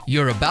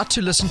You're about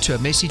to listen to a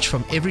message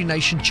from Every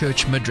Nation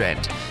Church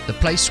Midrand, the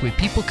place where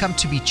people come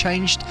to be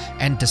changed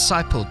and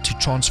discipled to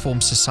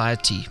transform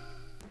society.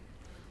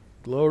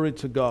 Glory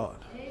to God.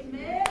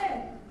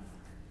 Amen.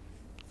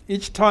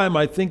 Each time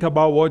I think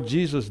about what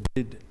Jesus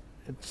did,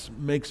 it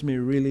makes me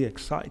really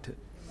excited.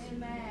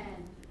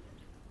 Amen.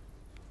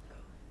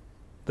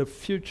 The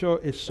future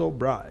is so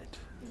bright.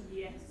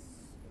 Yes.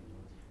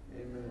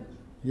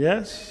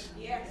 Yes?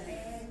 Yes.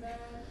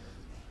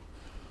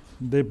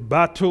 The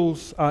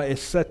battles are a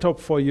setup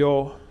for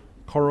your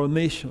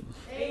coronation.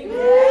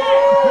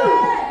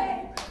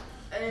 Amen.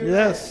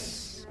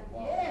 Yes.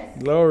 Yes.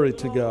 Glory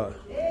to God.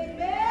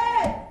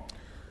 Amen.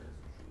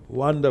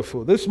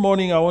 Wonderful. This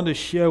morning I want to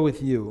share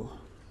with you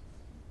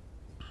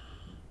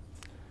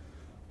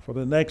for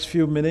the next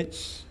few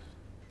minutes.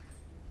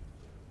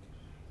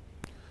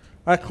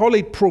 I call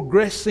it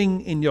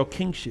progressing in your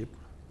kingship.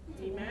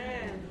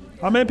 Amen.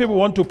 How many people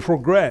want to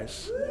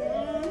progress?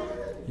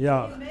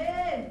 Yeah. Amen.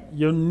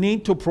 You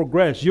need to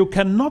progress. You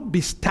cannot be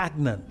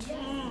stagnant.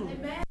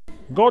 Amen.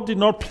 God did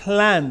not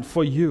plan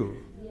for you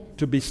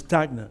to be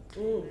stagnant.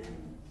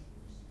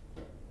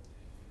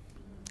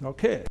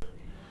 Okay.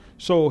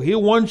 So He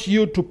wants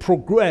you to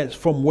progress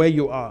from where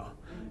you are.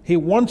 He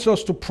wants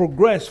us to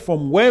progress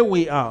from where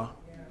we are.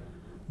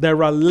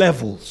 There are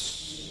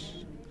levels.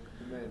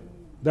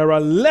 There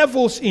are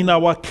levels in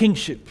our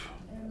kingship.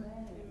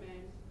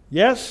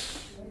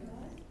 Yes?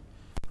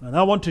 And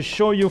I want to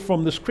show you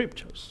from the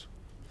scriptures.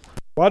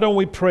 Why don't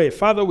we pray?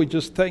 Father, we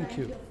just thank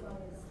you.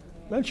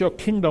 Let your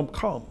kingdom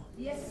come.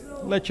 Yes,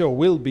 Lord. Let your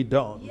will be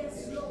done.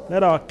 Yes, Lord.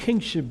 Let our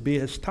kingship be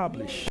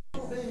established.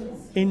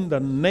 In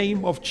the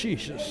name of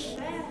Jesus.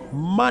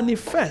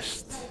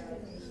 Manifest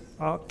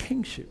our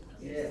kingship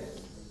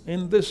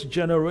in this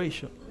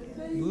generation.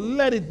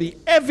 Let it be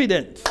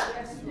evident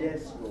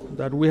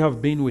that we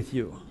have been with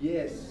you.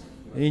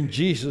 In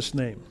Jesus'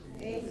 name.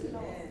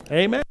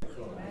 Amen.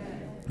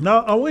 Now,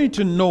 I want you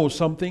to know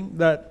something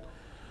that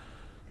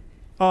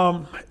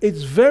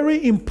it's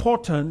very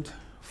important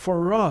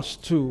for us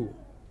to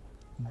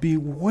be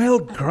well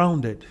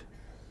grounded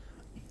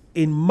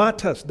in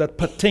matters that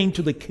pertain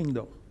to the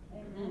kingdom.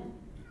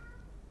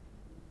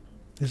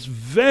 It's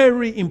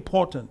very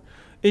important.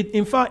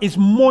 In fact, it's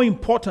more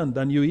important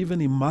than you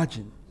even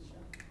imagine.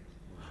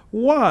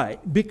 Why?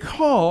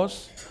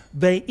 Because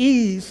there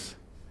is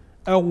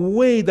a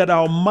way that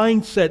our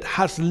mindset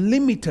has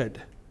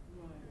limited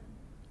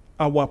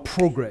our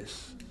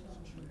progress.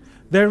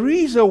 There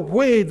is a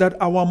way that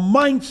our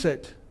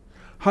mindset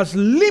has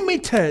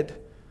limited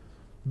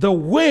the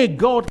way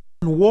God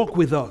can walk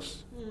with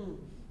us.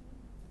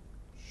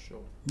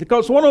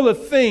 Because one of the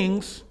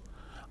things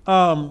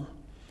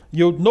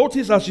you'll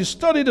notice as you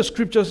study the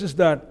scriptures is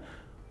that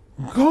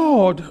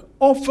God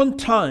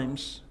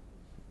oftentimes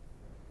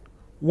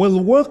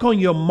will work on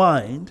your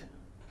mind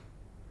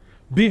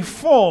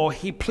before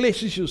He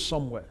places you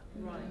somewhere.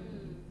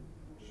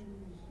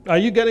 Are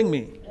you getting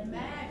me?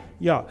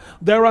 Yeah.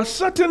 There are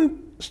certain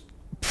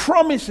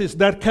promises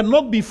that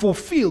cannot be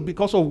fulfilled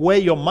because of where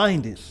your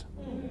mind is.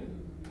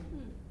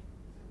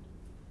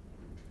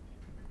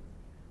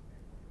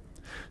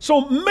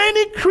 So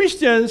many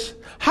Christians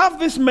have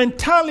this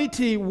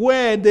mentality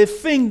where they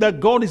think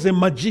that God is a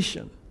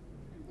magician.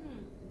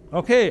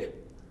 Okay,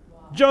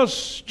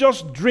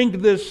 just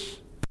drink this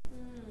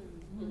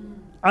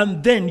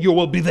and then you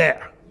will be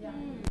there.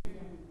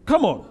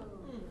 Come on.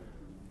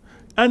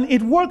 And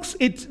it works.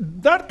 It's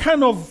that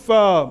kind of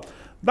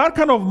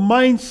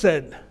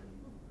mindset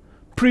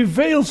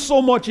prevails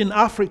so much in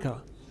Africa.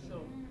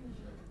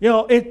 You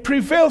know, it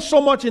prevails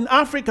so much in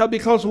Africa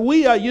because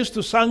we are used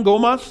to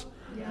sangomas.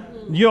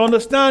 You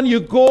understand? You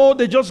go,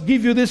 they just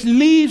give you these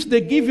leaves,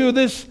 they give you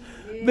this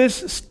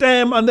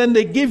stem, and then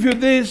they give you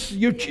this.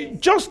 You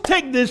just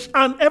take this,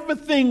 and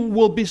everything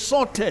will be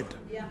sorted.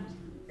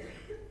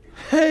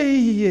 Hey,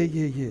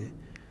 yeah.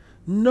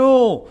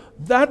 No,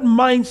 that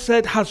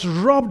mindset has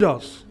robbed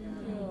us.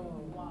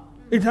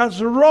 It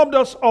has robbed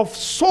us of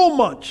so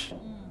much.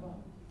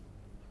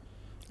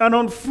 And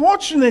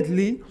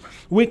unfortunately,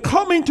 we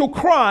come into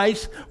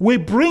Christ, we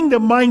bring the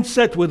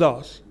mindset with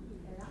us.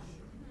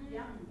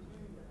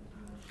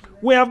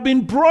 We have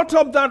been brought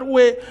up that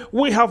way.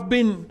 We have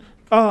been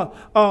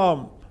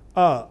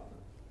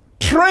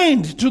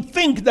trained to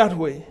think that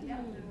way.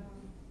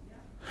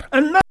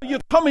 And now you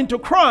come into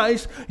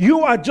Christ,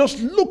 you are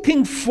just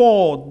looking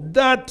for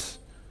that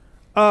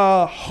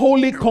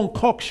holy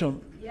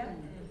concoction.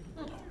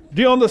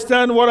 Do you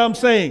understand what I'm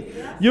saying?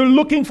 You're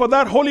looking for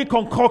that holy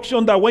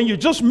concoction that when you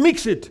just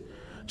mix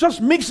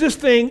this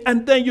thing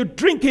and then you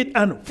drink it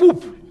and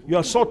whoop, you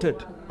are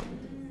sorted.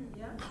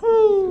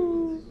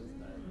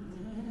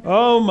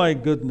 Oh my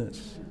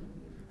goodness.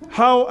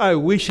 How I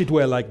wish it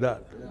were like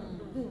that.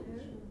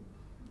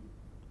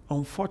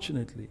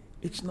 Unfortunately,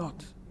 it's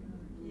not.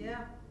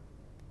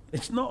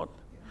 It's not.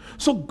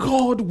 So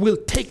God will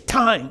take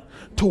time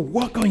to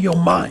work on your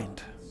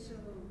mind.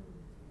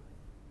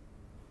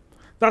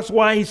 That's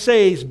why He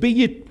says, be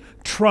ye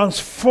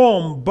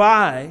transformed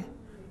by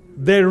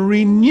The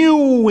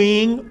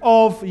renewing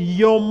of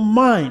your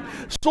mind.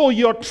 So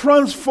your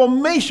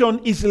transformation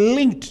is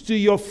linked to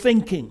your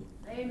thinking.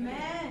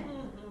 Amen.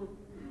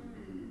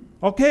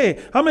 Okay,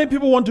 how many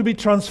people want to be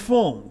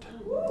transformed?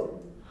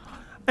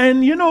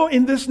 And you know,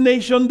 in this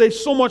nation,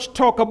 there's so much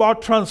talk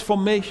about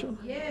transformation.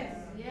 Yes,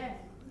 yes.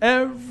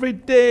 Every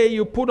day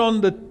you put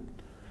on the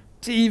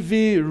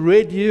TV,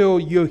 radio,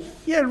 you're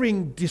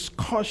hearing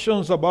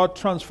discussions about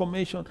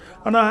transformation.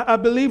 And I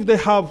believe they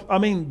have,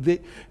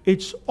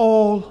 it's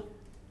all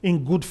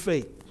in good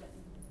faith.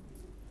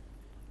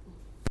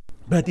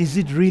 But is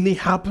it really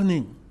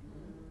happening?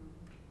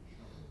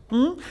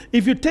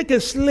 If you take a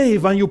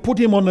slave and you put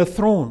him on a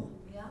throne,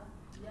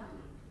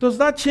 does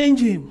that change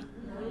him?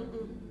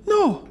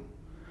 No.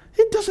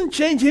 It doesn't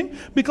change him,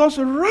 because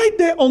right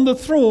there on the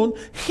throne,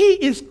 he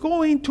is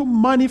going to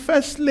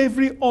manifest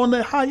slavery on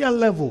a higher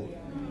level.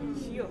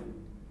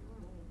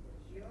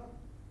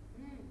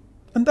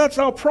 And that's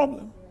our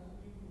problem.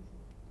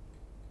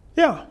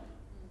 Yeah.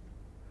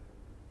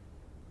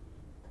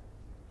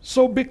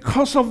 So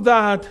because of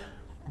that,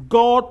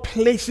 God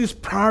places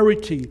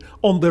priority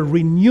on the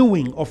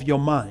renewing of your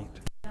mind.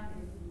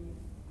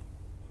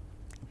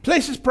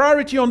 Places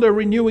priority on the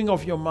renewing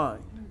of your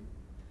mind.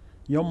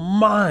 Your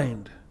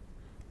mind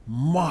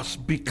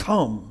must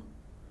become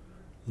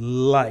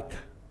like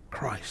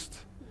Christ.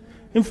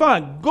 In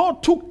fact,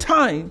 God took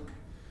time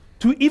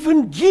to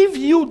even give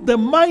you the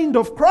mind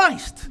of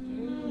Christ.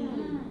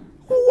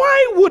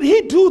 Why would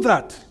he do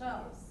that?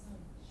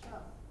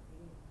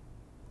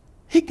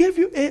 He gave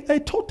you a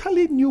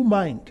totally new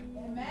mind.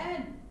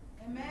 Amen.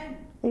 Amen.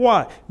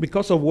 Why?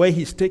 Because of where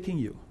he's taking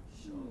you.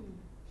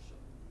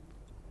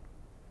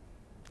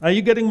 Are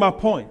you getting my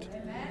point?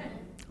 Amen.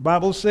 The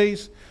Bible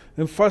says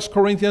in 1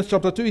 Corinthians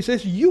chapter 2, it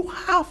says, you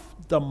have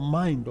the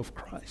mind of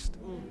Christ.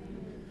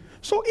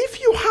 So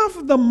if you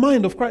have the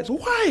mind of Christ,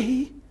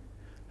 why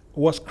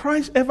was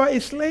Christ ever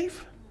a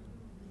slave?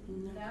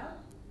 No.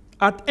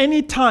 At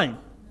any time?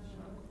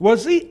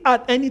 Was he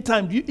at any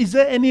time? Is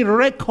there any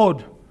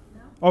record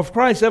of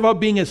Christ ever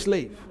being a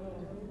slave?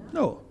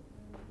 No.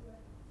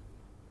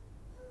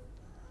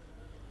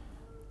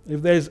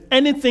 If there's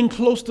anything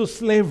close to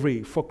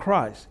slavery for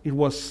Christ, it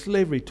was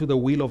slavery to the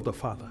will of the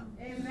Father.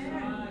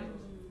 Amen.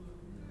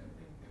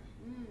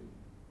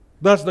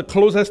 That's the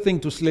closest thing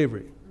to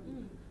slavery.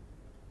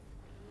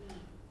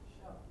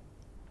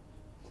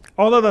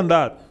 Other than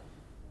that,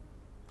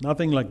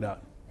 nothing like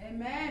that.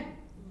 Amen.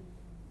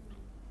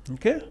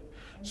 Okay?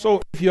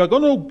 So if you are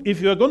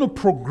going to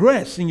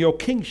progress in your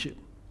kingship,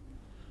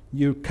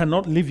 you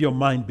cannot leave your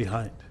mind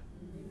behind.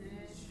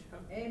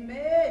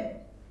 Amen.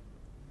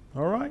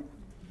 All right?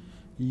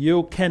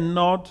 You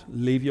cannot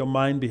leave your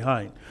mind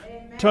behind.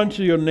 Amen. Turn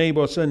to your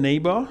neighbor, say,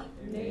 neighbor,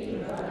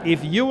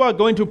 if you are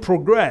going to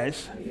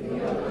progress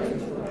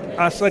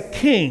as a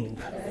king,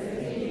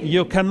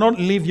 you cannot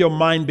leave your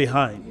mind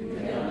behind.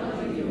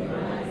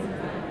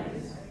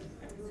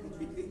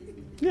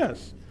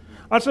 Yes.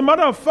 As a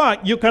matter of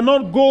fact, you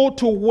cannot go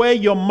to where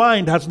your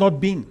mind has not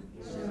been.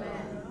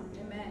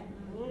 Amen.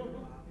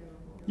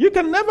 You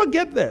can never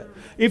get there.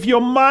 If your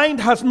mind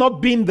has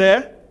not been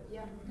there,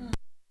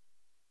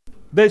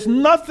 there's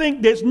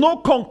no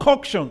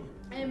concoction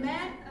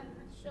Amen.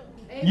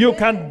 you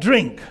can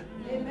drink.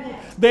 Amen.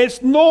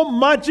 There's no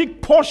magic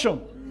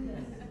potion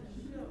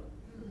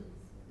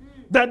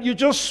that you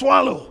just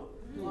swallow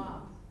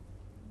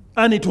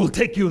and it will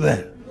take you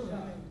there.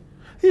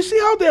 You see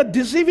how they're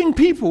deceiving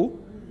people?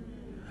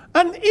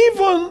 And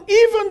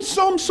even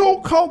some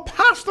so-called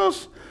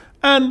pastors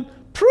and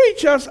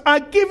preachers are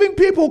giving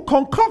people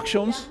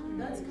concoctions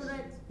That's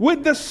correct.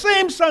 with the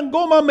same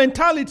Sangoma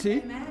mentality.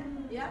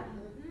 Amen. Yeah.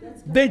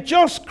 That's They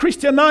just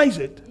Christianize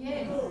it.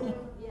 yes.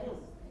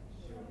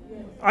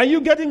 Are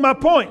you getting my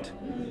point?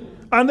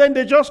 And then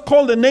they just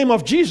call the name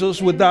of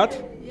Jesus with that.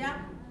 Yeah.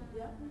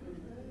 Yeah.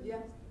 Yeah.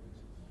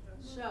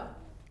 Sure.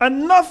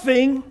 And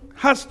nothing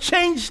has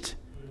changed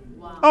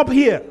up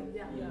here.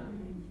 Yeah.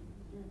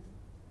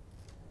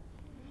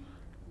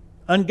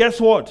 And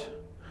guess what?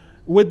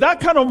 With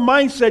that kind of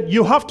mindset,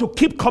 you have to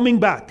keep coming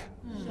back.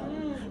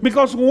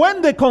 Because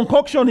when the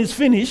concoction is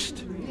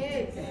finished,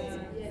 Yes.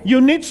 you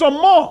need some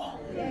more.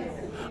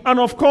 And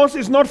of course,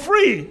 it's not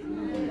free.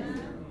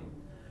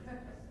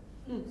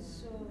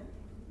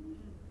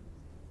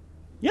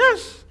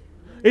 Yes,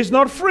 it's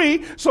not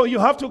free, so you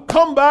have to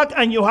come back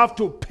and you have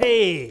to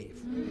pay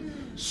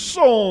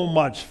so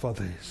much for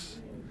this.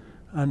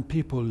 And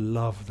people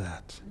love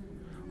that.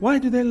 Why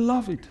do they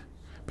love it?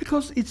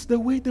 Because it's the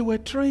way they were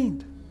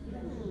trained.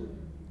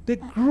 They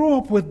grew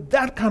up with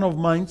that kind of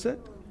mindset.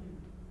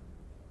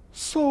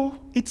 So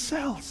it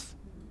sells.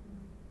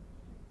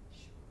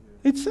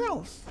 It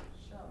sells.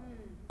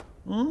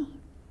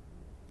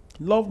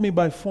 Love me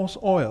by force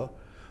oil.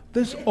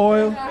 This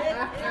oil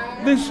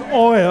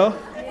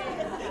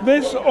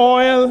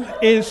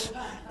is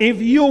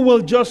if you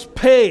will just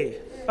pay,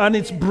 and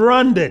it's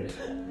branded.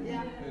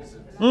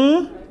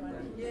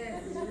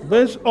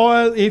 This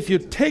oil, if you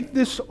take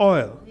this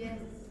oil,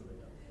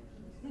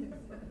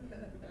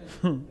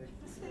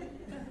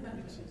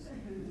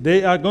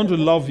 They are going to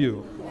love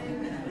you.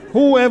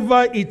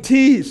 Whoever it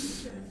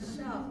is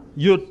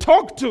you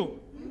talk to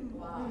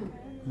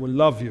will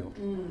love you.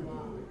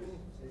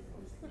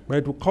 But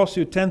it will cost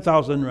you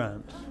 10,000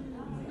 rands.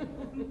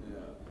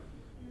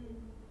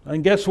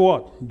 And guess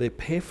what? They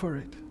pay for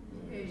it.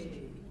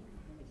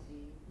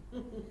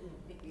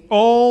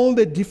 All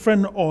the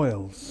different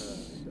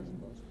oils.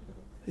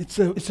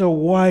 It's a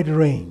wide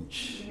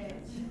range.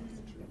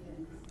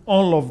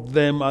 All of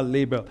them are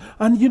labeled.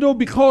 And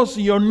because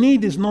your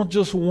need is not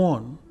just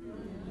one,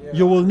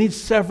 you will need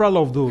several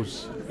of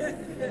those.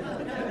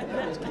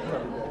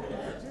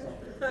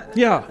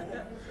 Yeah.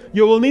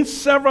 You will need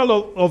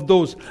several of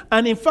those.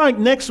 And in fact,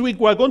 next week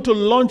we're going to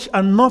launch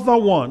another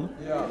one.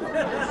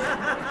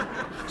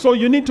 Yeah. So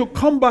you need to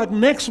come back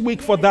next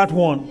week for that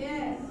one.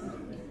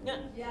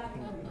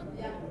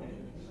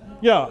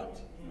 Yeah.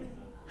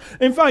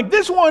 In fact,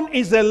 this one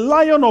is a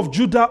Lion of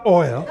Judah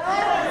oil.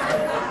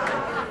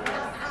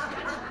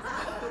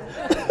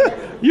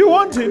 You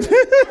want it?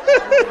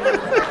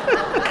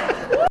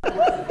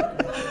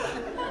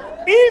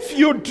 If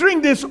you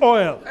drink this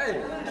oil,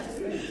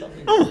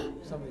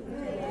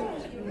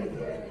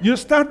 you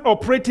start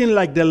operating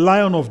like the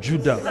Lion of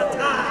Judah.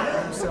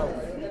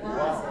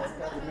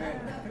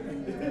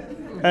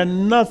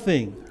 And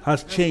nothing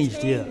has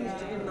changed here.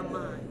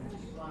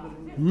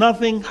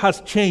 Nothing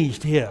has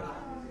changed here.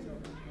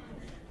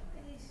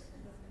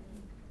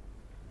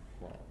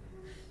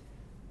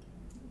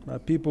 My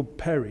people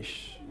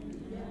perish.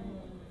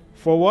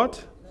 For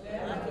what?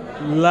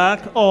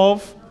 Lack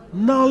of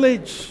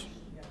knowledge.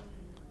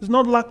 It's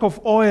not lack of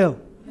oil.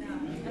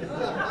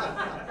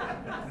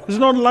 It's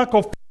not lack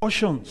of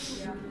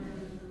portions.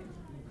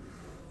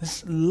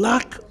 It's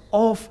lack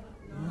of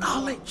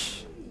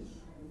knowledge.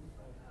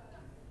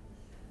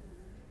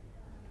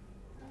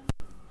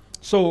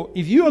 So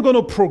if you are going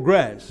to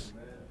progress,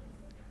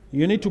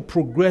 you need to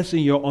progress in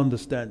your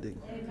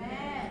understanding.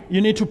 Amen.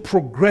 You need to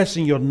progress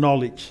in your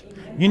knowledge.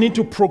 You need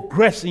to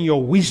progress in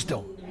your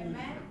wisdom.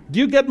 Amen. Do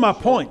you get my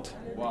point?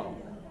 Wow.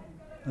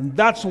 And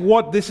that's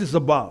what this is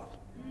about.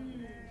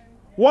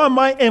 Why am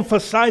I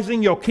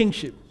emphasizing your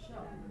kingship?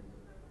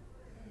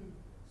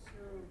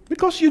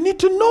 Because you need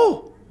to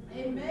know.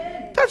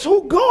 Amen. That's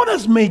who God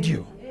has made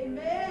you.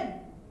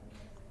 Amen.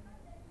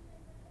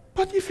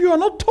 But if you are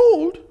not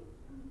told,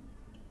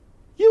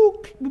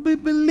 you will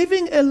be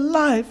living a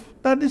life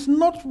that is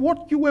not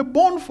what you were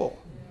born for.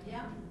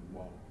 Yeah.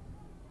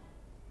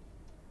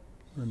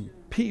 And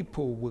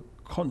people will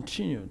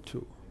continue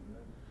to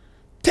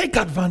take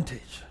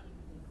advantage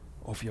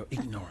of your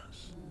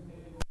ignorance.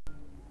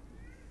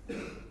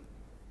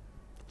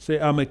 Say,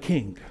 I'm a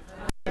king.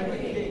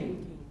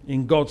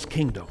 In God's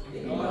kingdom.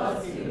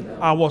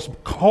 I was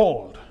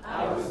called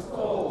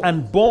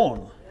and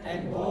born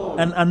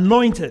and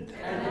anointed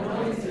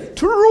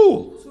to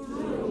rule.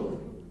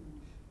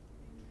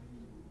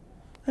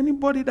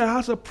 Anybody that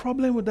has a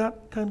problem with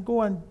that can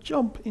go and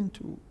jump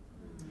into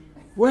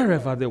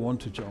wherever they want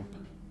to jump.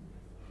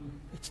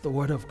 It's the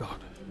word of God.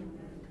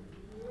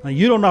 And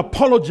you don't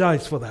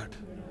apologize for that.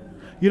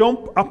 You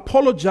don't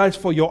apologize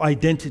for your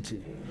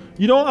identity.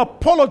 You don't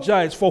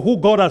apologize for who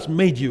God has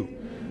made you.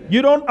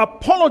 You don't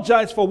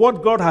apologize for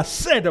what God has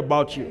said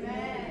about you.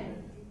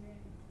 Amen.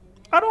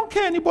 I don't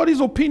care anybody's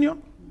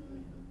opinion.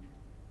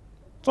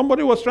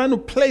 Somebody was trying to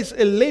place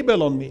a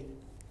label on me,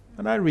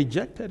 and I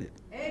rejected it.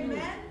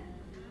 Amen.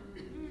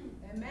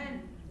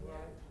 Amen.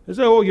 They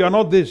say, oh, you are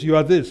not this, you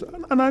are this.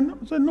 And I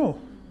said, no,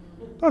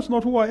 that's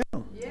not who I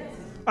am. Yes.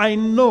 I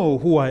know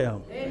who I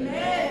am.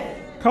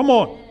 Amen. Come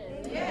on.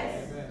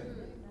 Yes.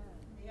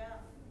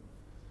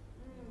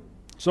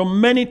 So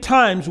many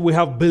times we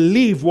have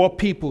believed what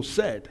people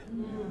said,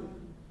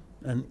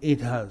 and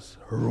it has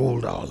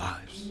ruled our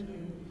lives.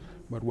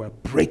 But we're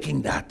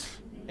breaking that.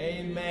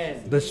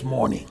 Amen. This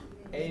morning.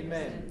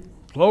 Amen.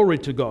 Glory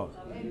to God.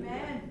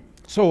 Amen.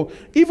 So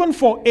even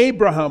for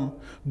Abraham,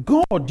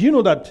 God, do you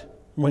know that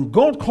when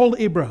God called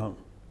Abraham,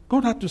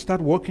 God had to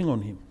start working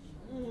on him.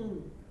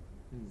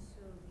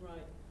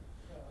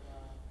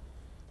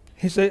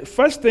 He said,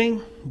 first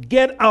thing,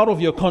 get out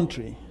of your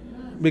country.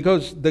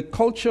 Because the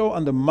culture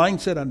and the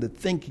mindset and the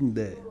thinking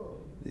there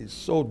is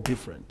so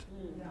different.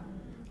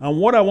 And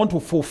what I want to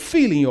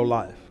fulfill in your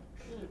life,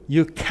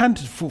 you can't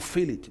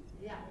fulfill it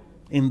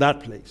in that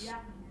place.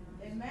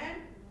 Amen.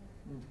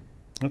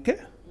 Okay?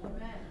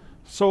 Amen.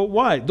 So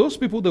why? Those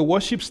people, they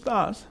worship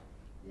stars.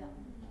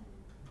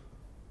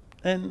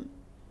 And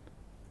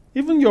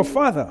even your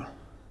father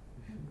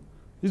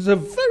is a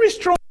very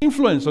strong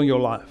influence on your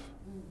life.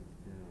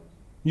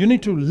 You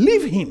need to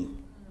leave him.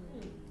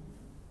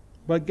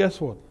 But guess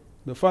what?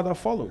 The father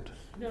followed.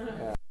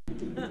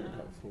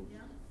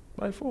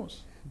 By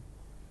force.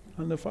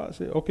 And the father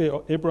said, okay,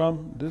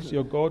 Abraham, this is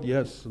your God.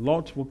 Yes,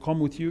 Lot will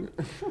come with you.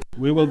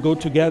 We will go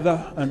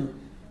together. And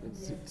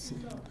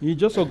he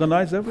just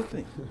organized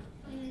everything.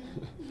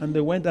 And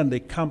they went and they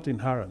camped in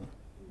Haran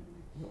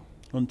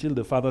until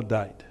the father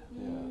died.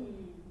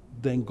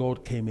 Then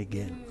God came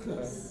again.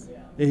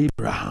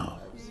 Abraham.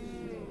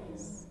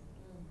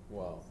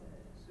 Wow.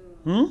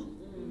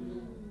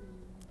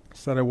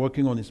 Started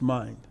working on his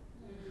mind.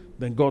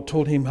 Then God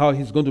told him how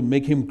he's going to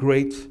make him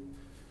great.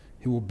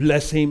 He will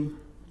bless him.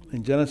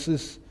 In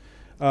Genesis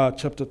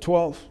chapter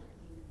 12,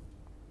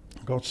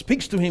 God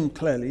speaks to him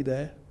clearly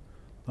there.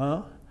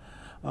 And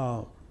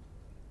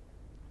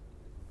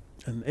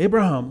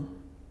Abraham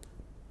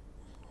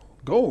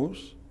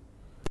goes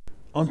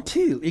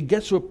until it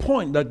gets to a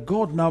point that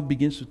God now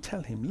begins to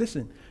tell him,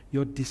 listen,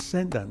 your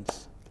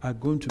descendants are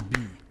going to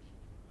be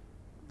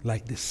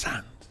like the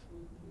sand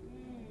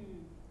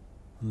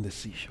on the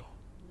seashore.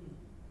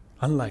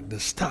 And like the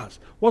stars.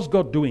 What's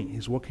God doing?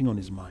 He's working on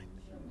his mind.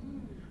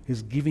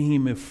 He's giving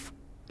him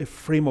a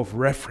frame of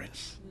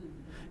reference.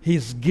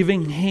 He's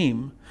giving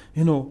him,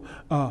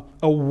 a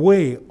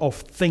way of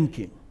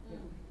thinking.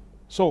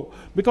 So,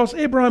 because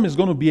Abraham is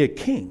going to be a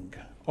king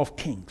of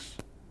kings.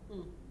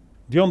 Do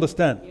you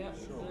understand? Yeah.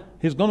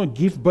 He's going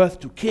to give birth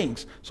to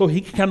kings. So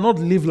he cannot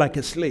live like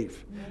a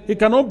slave. He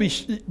cannot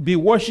be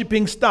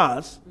worshipping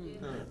stars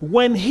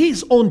when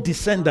his own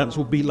descendants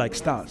will be like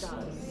stars.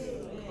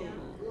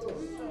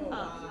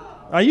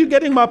 Are you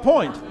getting my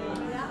point?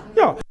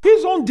 Yeah.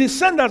 His own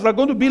descendants are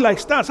going to be like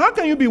stars. How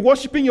can you be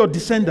worshipping your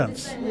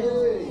descendants?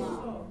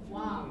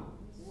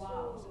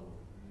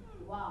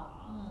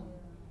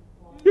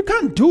 You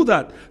can't do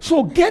that.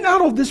 So get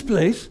out of this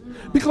place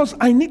because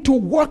I need to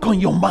work on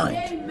your mind.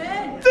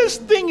 Amen. This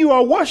thing you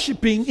are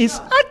worshipping is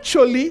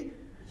actually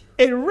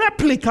a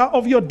replica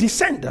of your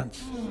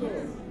descendants.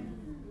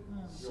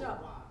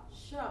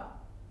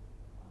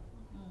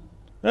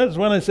 That's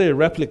when I say a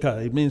replica,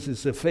 it means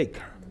it's a fake.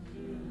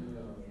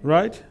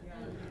 Right?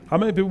 How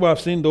many people have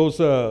seen those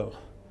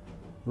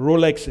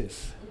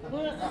Rolexes?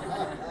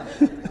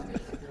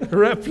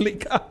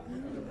 Replica.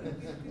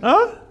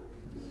 Huh?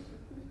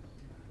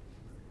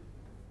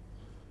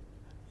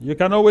 You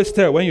can always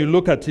tell when you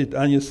look at it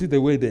and you see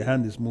the way the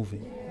hand is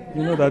moving.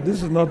 You know that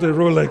this is not a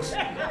Rolex.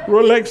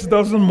 Rolex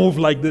doesn't move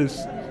like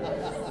this.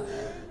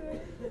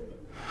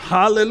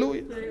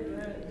 Hallelujah.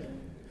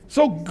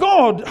 So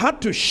God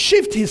had to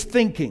shift his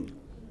thinking.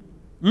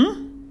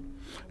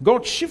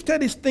 God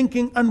shifted his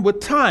thinking, and with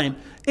time,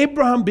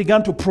 Abraham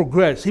began to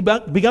progress. He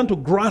began to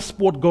grasp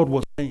what God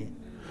was saying.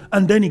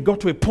 And then he got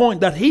to a point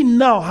that he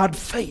now had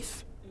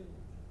faith.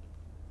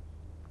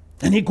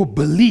 And he could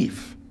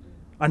believe.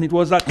 And it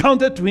was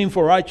accounted to him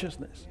for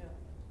righteousness.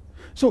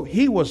 So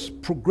he was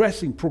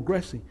progressing.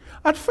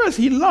 At first,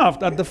 he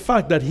laughed at the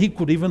fact that he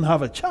could even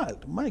have a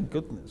child. My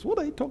goodness, what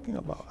are you talking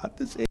about? At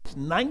this age,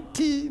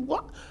 90,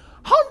 what?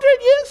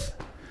 100 years?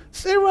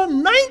 Sarah,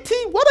 90?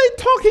 What are you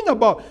talking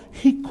about?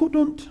 He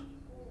couldn't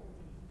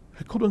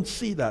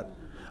see that.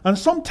 And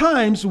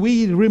sometimes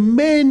we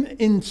remain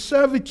in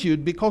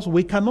servitude because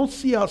we cannot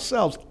see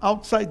ourselves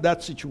outside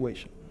that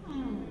situation.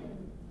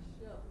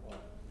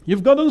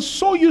 You've gotten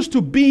so used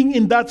to being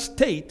in that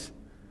state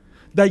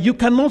that you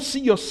cannot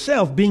see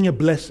yourself being a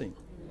blessing.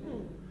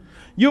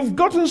 You've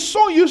gotten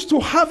so used to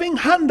having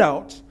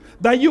handouts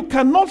that you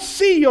cannot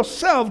see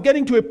yourself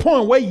getting to a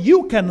point where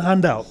you can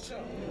hand out.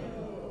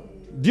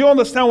 Do you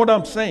understand what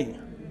I'm saying?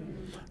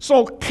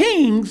 So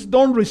kings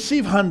don't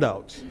receive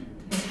handouts.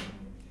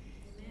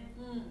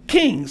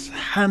 Kings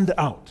hand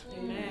out.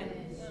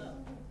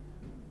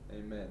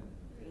 Amen.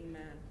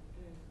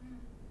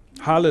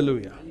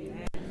 Hallelujah.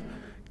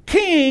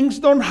 Kings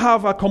don't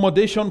have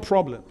accommodation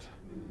problems.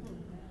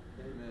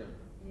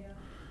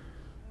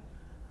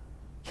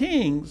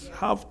 Kings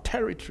have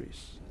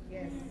territories.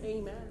 Yes.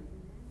 Amen.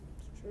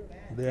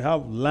 They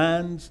have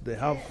lands, they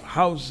have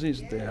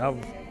houses, they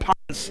have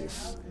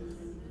palaces,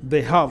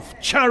 they have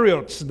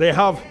chariots, they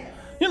have,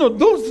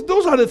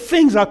 those are the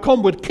things that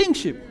come with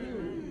kingship.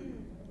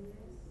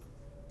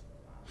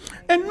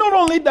 And not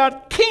only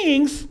that,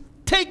 kings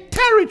take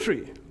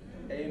territory.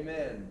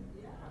 Amen.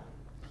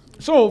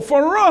 So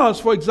for us,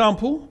 for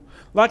example,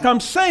 like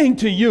I'm saying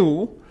to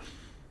you,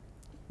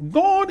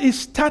 God is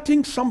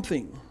starting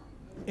something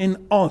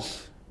in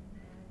us,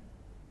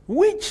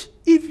 which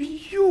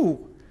if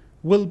you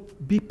will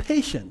be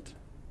patient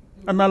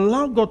and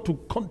allow God to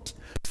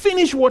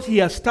finish what he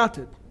has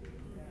started,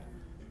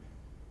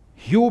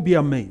 you'll be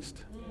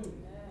amazed.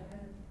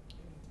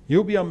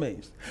 You'll be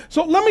amazed.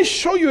 So let me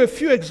show you a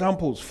few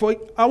examples.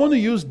 I want to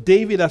use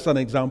David as an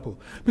example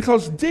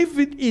because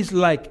David is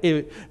like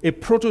a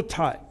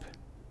prototype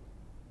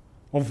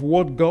of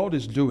what God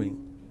is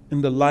doing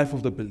in the life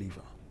of the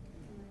believer.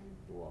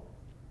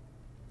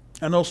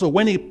 And also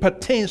when it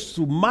pertains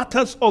to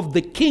matters of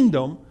the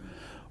kingdom,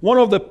 one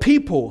of the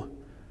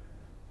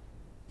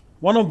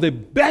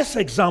best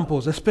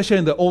examples, especially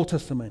in the Old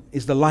Testament,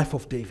 is the life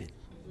of David.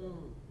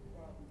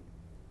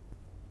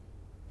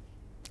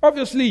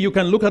 Obviously, you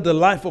can look at the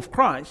life of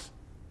Christ,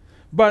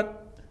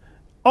 but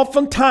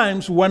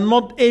oftentimes we're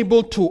not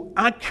able to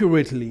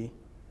accurately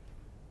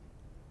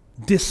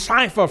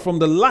decipher from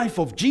the life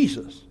of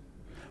Jesus.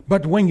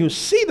 But when you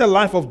see the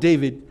life of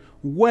David,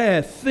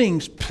 where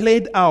things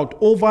played out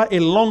over a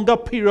longer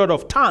period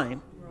of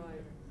time,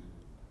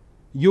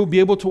 you'll be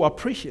able to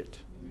appreciate.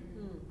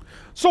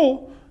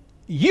 So,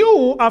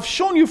 I've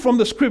shown you from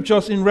the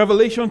scriptures in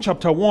Revelation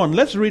chapter 1.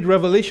 Let's read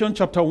Revelation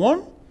chapter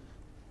 1.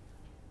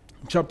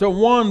 chapter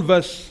 1,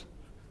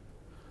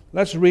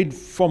 let's read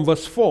from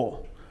verse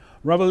 4.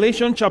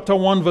 Revelation chapter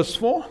 1, verse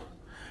 4.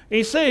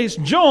 It says,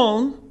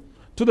 John,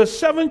 to the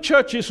 7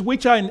 churches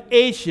which are in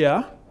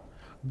Asia,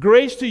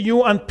 grace to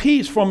you and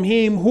peace from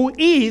him who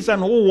is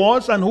and who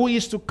was and who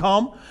is to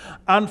come,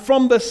 and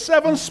from the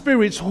 7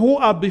 spirits who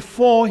are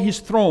before his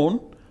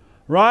throne,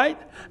 right?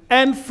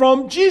 And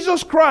from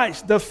Jesus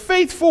Christ, the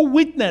faithful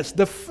witness,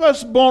 the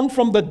firstborn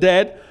from the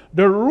dead,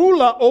 the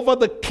ruler over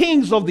the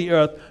kings of the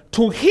earth,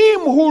 to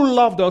him who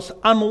loved us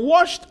and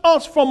washed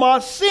us from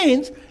our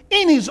sins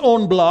in his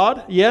own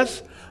blood.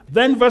 Yes.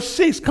 Then verse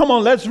 6. Come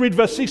on, let's read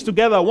verse 6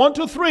 together. 1,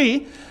 2,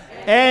 3.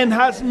 And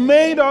has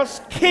made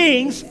us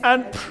kings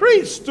and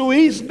priests to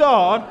his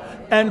God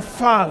and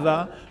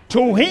Father.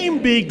 To him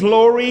be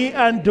glory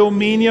and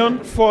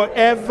dominion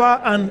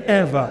forever and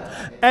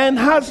ever. And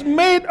has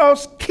made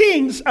us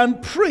kings and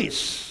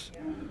priests.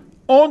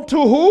 Unto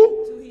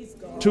who?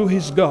 To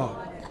his God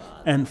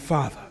and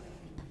Father.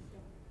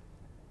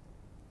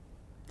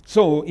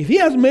 So, if he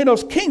has made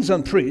us kings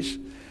and priests,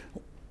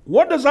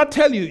 what does that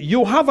tell you?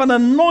 You have an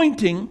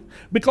anointing,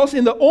 because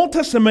in the Old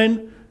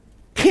Testament,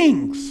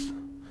 kings,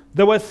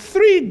 there were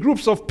 3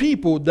 groups of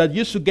people that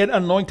used to get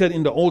anointed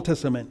in the Old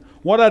Testament.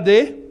 What are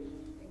they?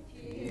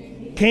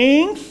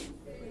 Kings,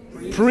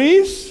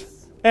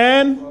 priests,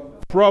 and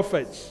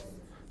prophets.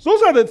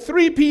 Those are the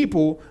 3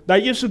 people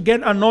that used to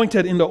get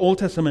anointed in the Old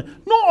Testament.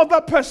 No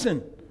other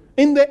person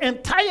in the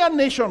entire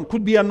nation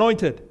could be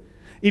anointed.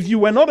 If you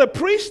were not a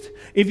priest,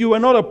 if you were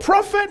not a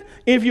prophet,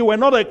 if you were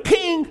not a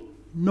king,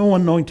 no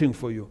anointing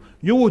for you.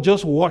 You will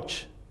just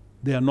watch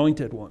the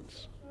anointed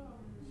ones.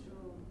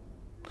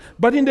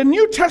 But in the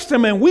New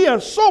Testament, we are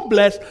so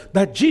blessed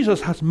that Jesus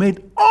has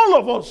made all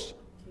of us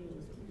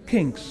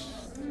kings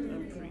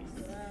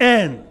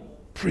and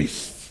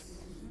priests.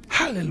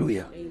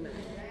 Hallelujah.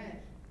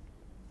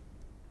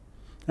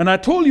 And I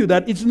told you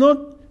that it's not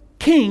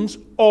kings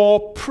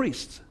or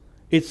priests.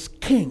 It's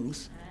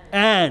kings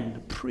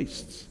and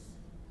priests.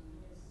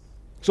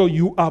 So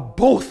you are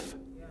both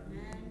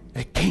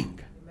a king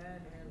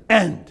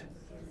and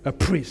a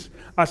priest.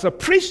 As a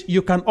priest,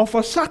 you can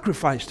offer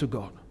sacrifice to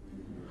God.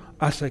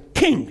 As a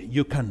king,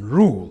 you can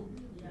rule.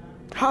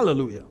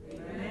 Hallelujah.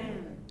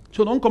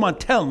 So don't come and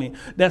tell me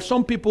there's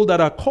some people that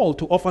are called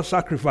to offer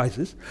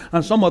sacrifices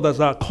and some others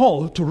are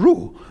called to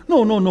rule.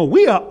 No.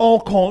 We are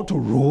all called to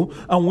rule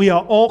and we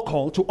are all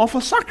called to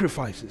offer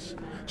sacrifices.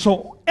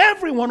 So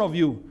every one of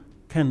you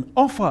can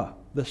offer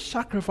the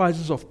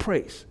sacrifices of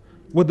praise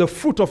with the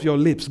fruit of your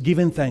lips,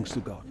 giving thanks to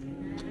God.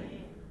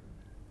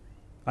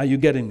 Are you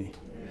getting me?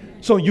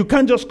 So you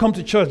can't just come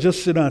to church,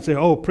 just sit down and say,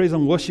 oh, praise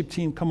and worship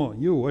team, come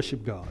on, you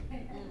worship God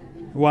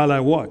while I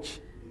watch.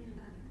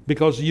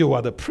 Because you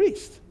are the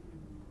priest.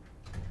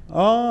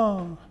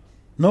 Oh,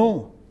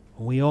 no.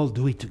 We all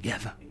do it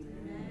together.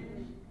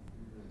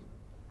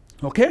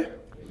 Okay?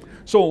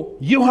 So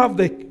you have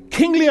the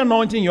kingly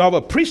anointing, you have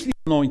a priestly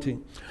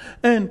anointing.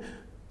 And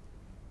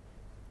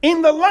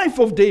in the life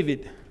of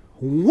David,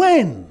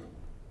 when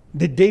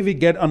did David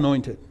get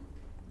anointed?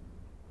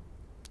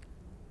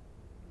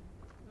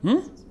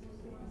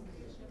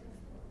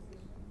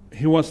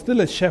 He was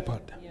still a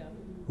shepherd,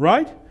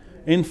 right?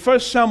 In 1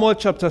 Samuel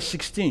chapter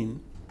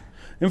 16,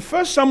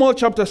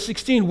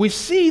 we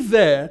see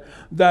there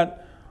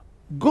that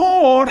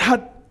God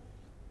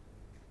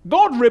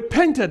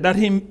repented that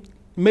he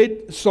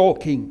made Saul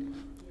king,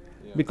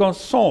 because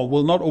Saul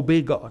will not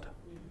obey God,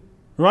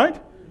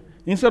 right?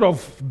 Instead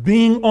of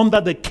being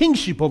under the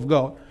kingship of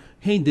God,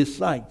 he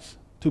decides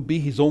to be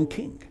his own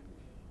king.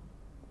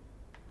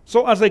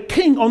 So as a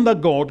king under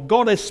God,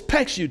 God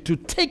expects you to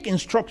take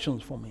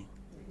instructions from him.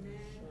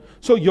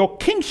 So your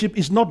kingship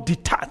is not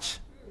detached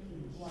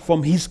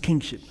from his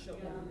kingship.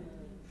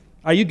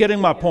 Are you getting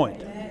my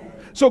point?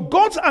 So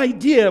God's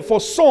idea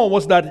for Saul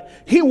was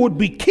that he would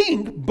be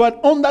king,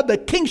 but under the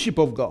kingship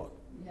of God.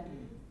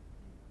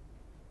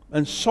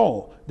 And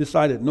Saul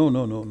decided,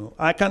 no.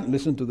 I can't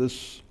listen to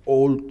this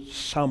old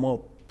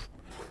Samuel,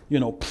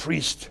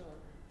 priest.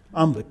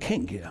 I'm the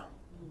king here.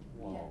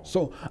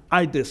 So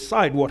I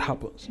decide what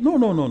happens.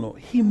 No.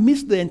 He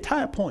missed the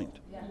entire point.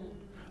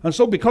 And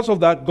so because of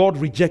that, God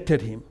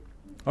rejected him.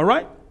 All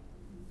right?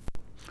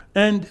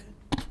 And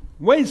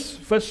where is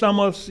 1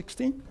 Samuel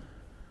 16?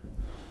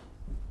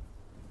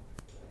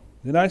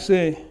 Did I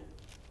say?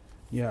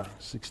 Yeah,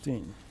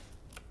 16.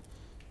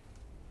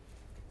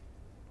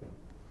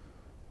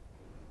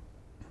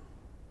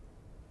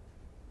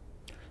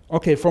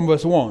 Okay, from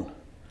verse 1.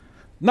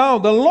 Now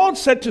the Lord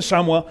said to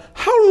Samuel,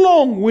 how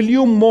long will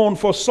you mourn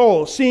for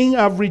Saul, seeing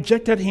I've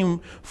rejected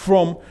him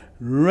from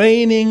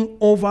reigning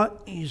over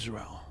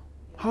Israel?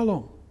 How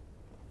long?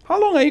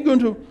 How long are you going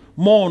to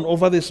mourn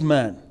over this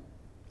man?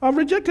 I've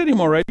rejected him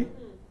already.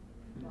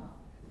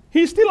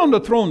 He's still on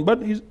the throne,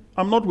 but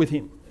I'm not with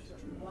him.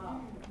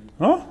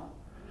 Huh?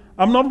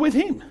 I'm not with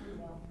him.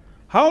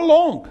 How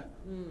long?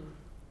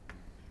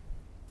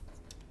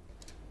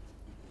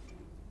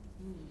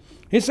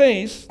 He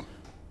says,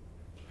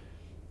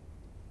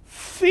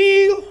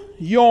 fill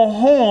your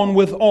horn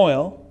with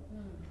oil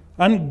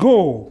and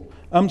go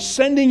I'm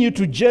sending you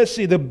to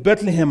Jesse the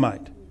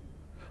Bethlehemite,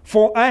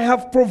 for I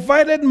have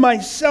provided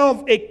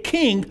myself a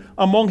king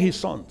among his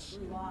sons.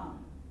 Wow.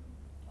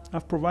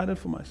 I've provided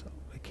for myself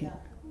a king.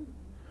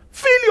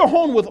 Fill your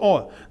horn with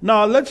oil.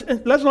 Now let's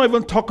not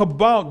even talk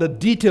about the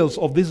details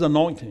of this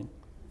anointing.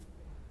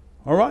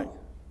 All right?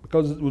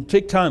 Because it will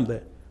take time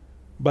there.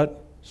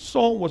 But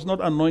Saul was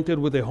not anointed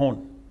with a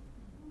horn.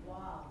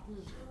 Wow.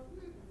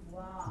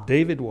 Wow.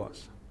 David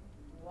was.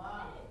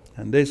 Wow.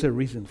 And there's a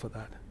reason for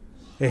that.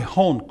 A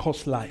horn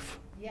costs life.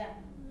 Yeah.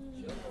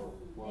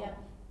 Yeah.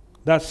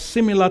 That's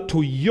similar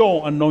to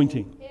your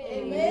anointing.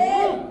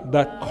 Amen.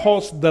 That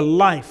cost the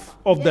life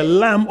of the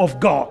Lamb of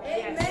God.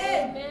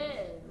 Amen.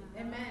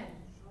 Amen.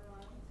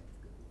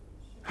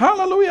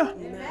 Hallelujah.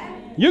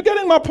 Amen. You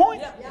getting my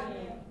point? Yeah.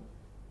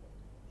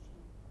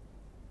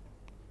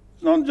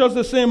 It's not just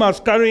the same as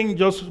carrying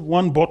just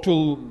one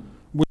bottle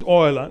with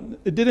oil.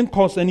 It didn't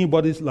cost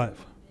anybody's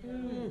life.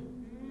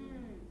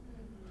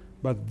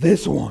 But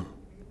this one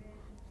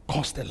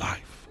cost a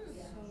life.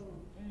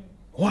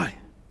 Why?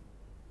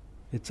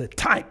 It's a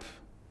type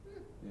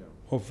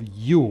of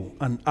you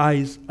and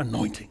I's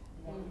anointing.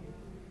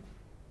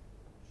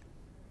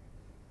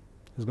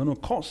 It's going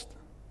to cost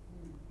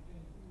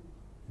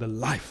the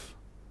life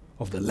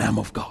of the Lamb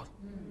of God.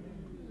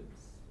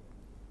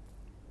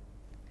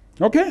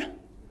 Okay?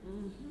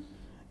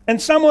 And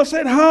Samuel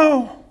said,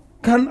 how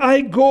can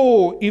I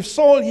go? If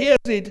Saul hears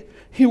it,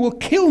 he will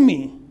kill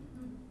me.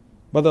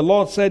 But the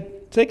Lord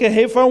said, take a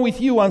heifer with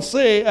you and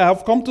say, I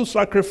have come to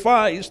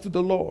sacrifice to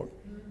the Lord.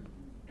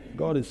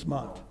 God is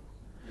smart.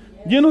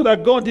 Do you know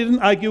that God didn't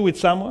argue with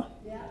Samuel?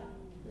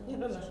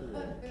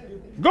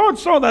 God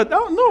saw that,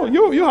 oh no,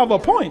 you have a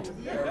point.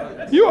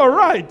 You are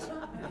right.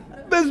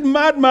 This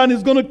madman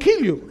is going to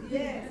kill you.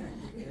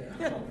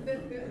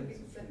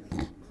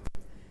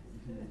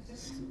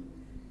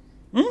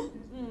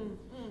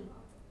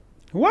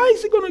 Why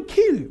is he going to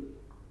kill you?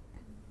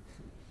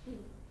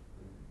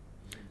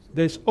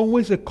 There's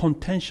always a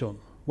contention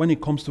when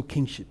it comes to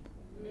kingship.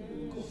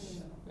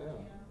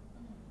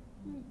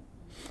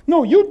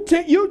 No, you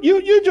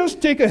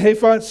just take a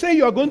heifer, say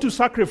you are going to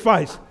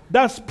sacrifice.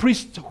 That's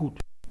priesthood.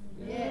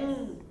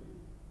 Yes.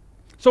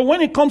 So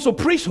when it comes to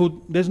priesthood,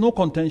 there's no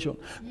contention.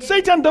 Yes.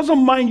 Satan doesn't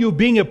mind you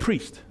being a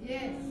priest.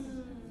 Yes.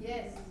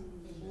 Yes.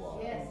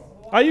 Yes.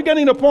 Are you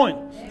getting the point?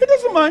 He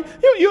doesn't mind.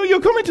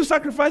 You're coming to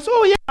sacrifice.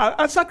 Oh yeah,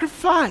 I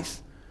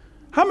sacrifice.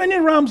 How many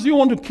rams do you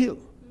want to kill?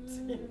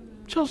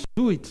 Just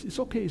do it. It's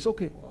okay. It's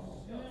okay.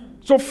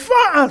 So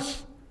far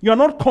as you're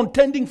not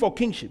contending for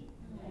kingship,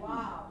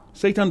 Wow.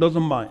 Satan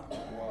doesn't mind.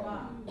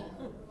 Wow.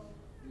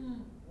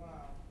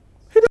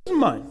 He doesn't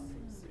mind.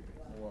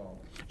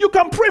 You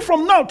can pray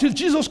from now till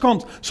Jesus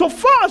comes. So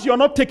far as you're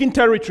not taking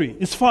territory,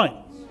 it's fine.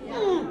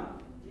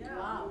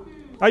 Wow.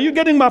 Are you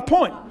getting my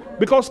point?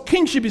 Because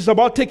kingship is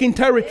about taking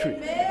territory.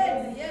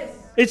 Amen. Yes.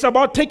 It's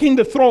about taking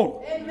the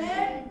throne. Amen.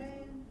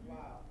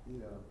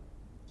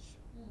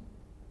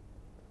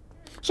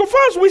 So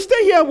far as we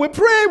stay here, we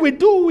pray,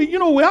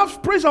 we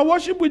have praise and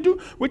worship,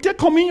 we take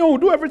communion, we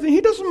do everything. He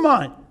doesn't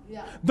mind.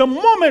 Yeah. The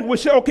moment we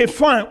say, okay,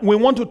 fine, we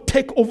want to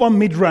take over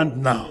Midrand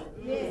now.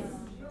 Yes.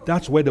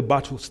 That's where the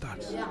battle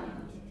starts. Yeah.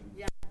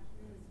 Yeah.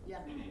 Yeah.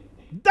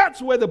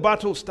 That's where the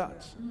battle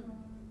starts.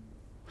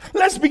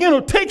 Let's begin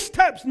to take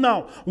steps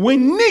now. We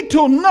need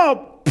to now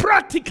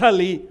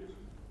practically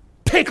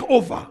take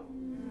over.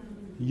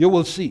 You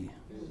will see.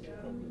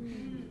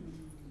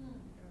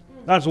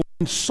 That's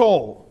when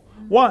Saul.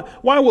 Why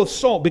will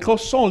Saul?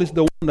 Because Saul is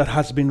the one that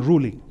has been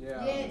ruling.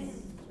 Yes.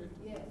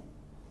 Yes.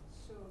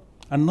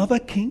 Another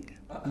king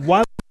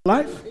while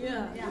alive.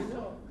 Yeah.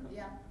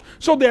 Yeah.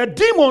 So there are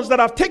demons that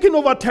have taken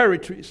over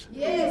territories.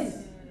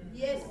 Yes.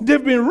 Yes.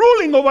 They've been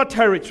ruling over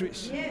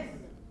territories. Yes.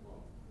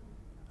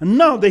 And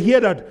now they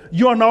hear that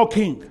you are now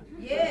king.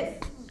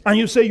 Yes. And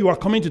you say you are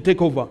coming to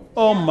take over.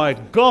 Oh my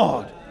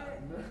God.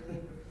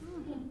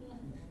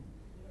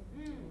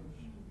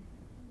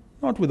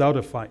 Not without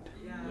a fight.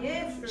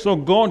 Yes. So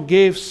God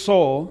gave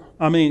Samuel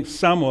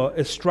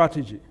a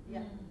strategy.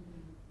 Yeah.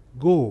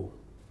 Go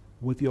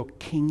with your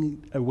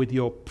with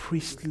your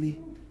priestly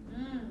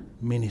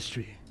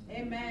ministry.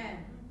 Amen.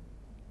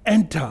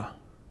 Enter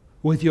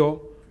with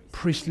your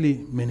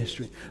priestly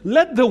ministry.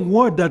 Let the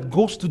word that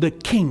goes to the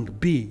king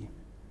be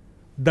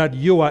that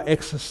you are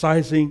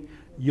exercising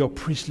your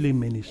priestly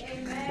ministry.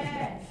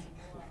 Amen.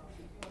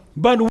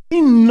 But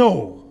we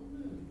know,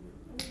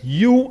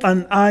 you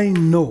and I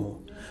know,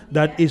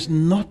 that is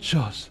not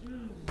just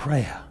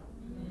prayer.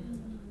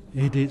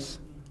 It is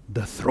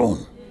the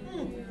throne.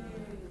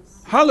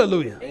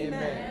 Hallelujah.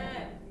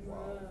 Amen.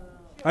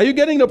 Are you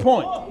getting the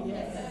point?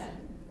 Yes.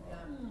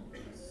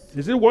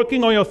 Is it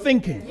working on your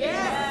thinking?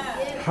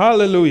 Yes.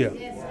 Hallelujah.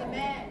 Yes.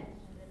 Amen.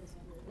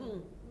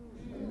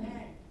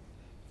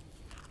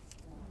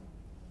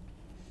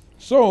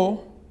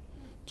 So,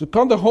 to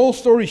cut the whole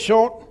story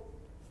short,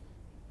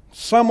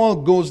 Samuel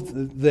goes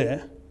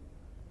there.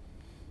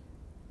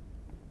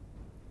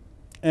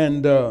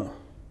 And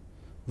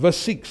verse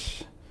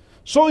 6.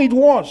 So it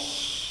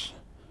was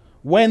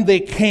when they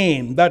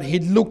came that he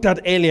looked at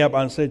Eliab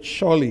and said,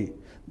 surely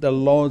the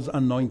Lord's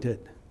anointed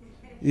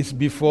is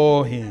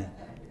before him.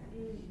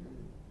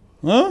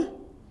 Huh?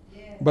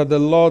 But the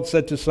Lord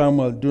said to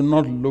Samuel, do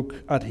not look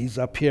at his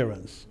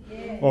appearance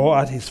or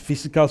at his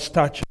physical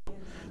stature,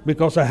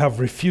 because I have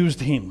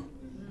refused him.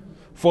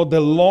 For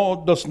the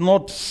Lord does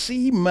not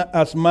see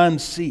as man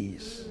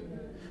sees.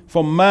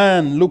 For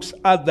man looks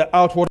at the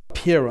outward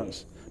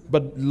appearance,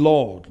 but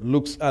Lord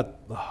looks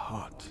at the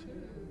heart.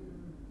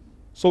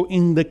 So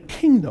in the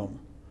kingdom,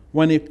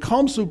 when it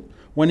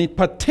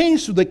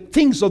pertains to the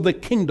things of the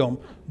kingdom,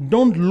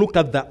 don't look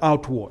at the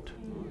outward.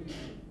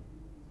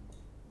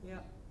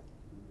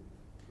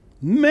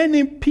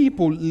 Many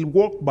people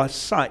walk by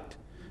sight.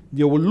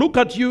 They will look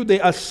at you, they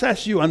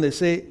assess you, and they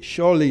say,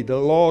 surely the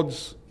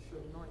Lord's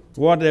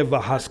whatever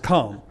has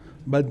come.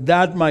 But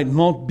that might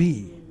not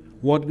be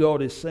what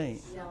God is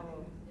saying.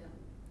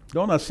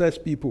 Don't assess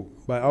people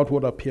by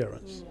outward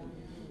appearance.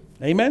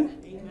 Amen?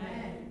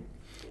 Amen.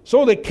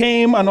 So they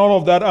came and all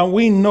of that, and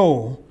we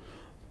know,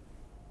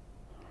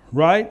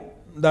 right,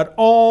 that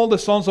all the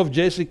sons of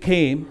Jesse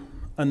came,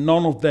 and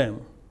none of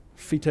them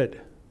fitted.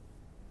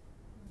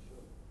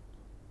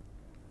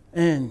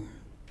 And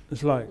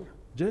it's like,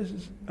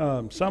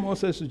 Samuel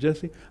says to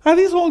Jesse, are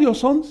these all your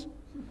sons?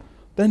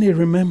 Then he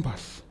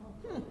remembers.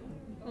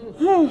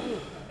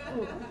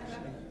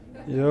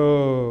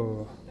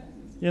 Yo.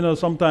 You know,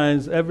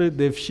 sometimes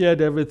they've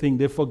shared everything,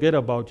 they forget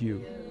about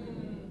you.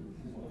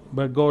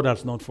 But God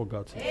has not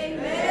forgotten.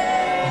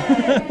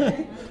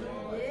 Amen.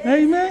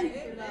 Amen.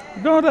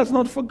 God has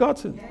not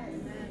forgotten.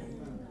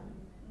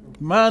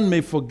 Man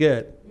may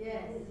forget.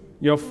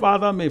 Your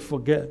father may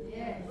forget.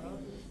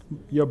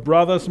 Your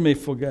brothers may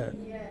forget.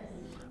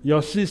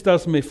 Your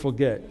sisters may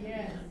forget.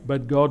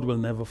 But God will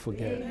never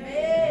forget.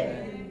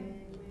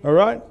 All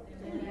right?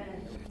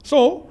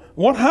 So,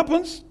 what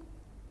happens?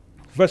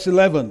 Verse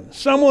 11.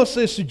 Samuel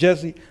says to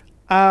Jesse,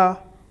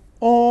 are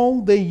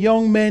all the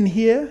young men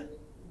here?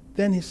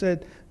 Then he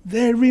said,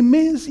 there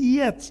remains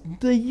yet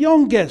the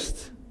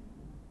youngest.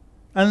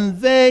 And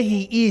there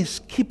he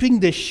is, keeping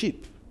the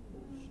sheep.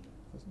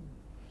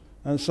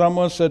 And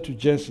Samuel said to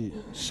Jesse,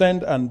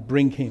 send and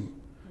bring him,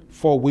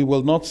 for we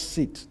will not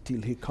sit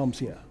till he comes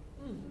here.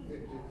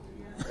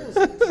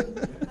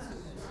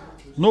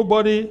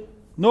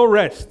 No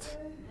rest.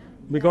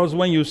 Because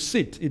when you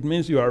sit, it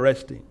means you are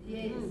resting.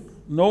 Yes.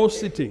 No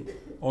sitting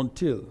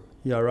until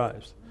he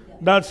arrives.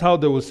 That's how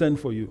they will send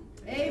for you.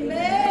 Amen.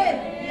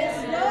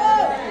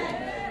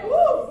 Yes,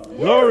 Lord.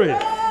 Glory.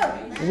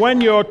 Yes, Lord.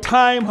 When your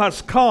time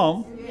has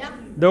come,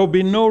 there will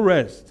be no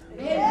rest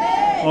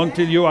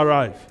until you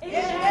arrive.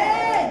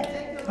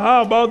 Amen.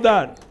 How about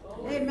that?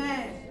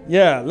 Amen.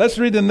 Yeah, let's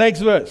read the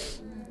next verse.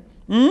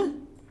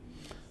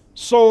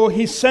 So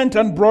he sent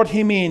and brought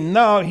him in.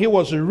 Now he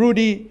was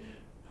ruddy,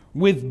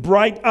 with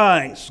bright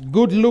eyes,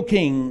 good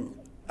looking.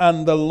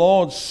 And the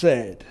Lord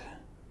said,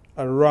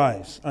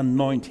 arise,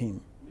 anoint him,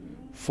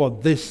 for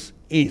this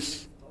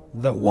is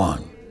the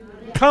one.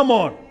 Come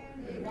on,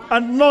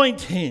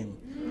 anoint him.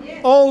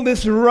 All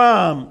this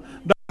ram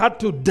that had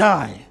to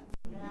die,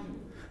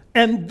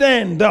 and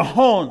then the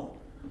horn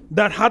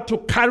that had to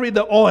carry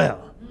the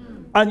oil.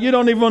 And you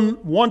don't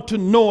even want to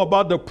know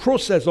about the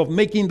process of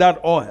making that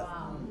oil,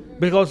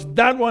 because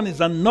that one is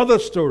another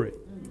story.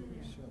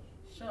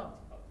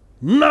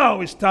 Now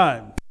it's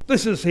time.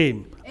 This is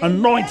him. Amen.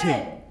 Anoint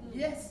him.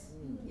 Yes.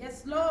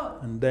 Yes,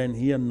 Lord. And then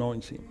he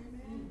anoints him.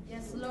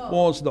 Yes, Lord.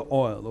 Pours the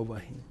oil over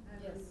him.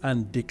 Yes.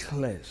 And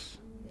declares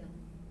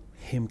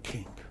him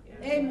king.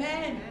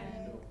 Amen.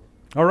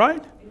 All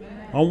right?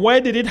 Amen. And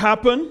where did it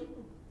happen?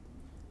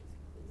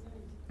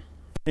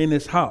 In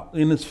his house,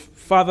 in his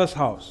father's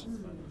house.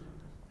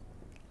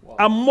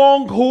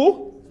 Among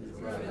who?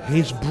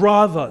 His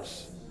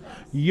brothers.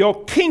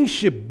 Your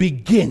kingship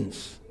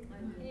begins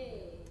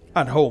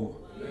at home.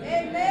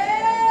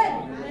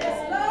 Amen.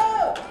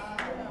 Yes,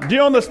 Lord. Do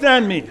you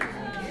understand me?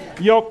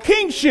 Your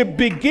kingship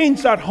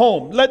begins at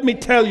home. Let me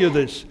tell you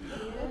this.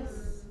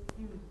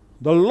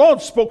 The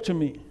Lord spoke to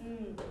me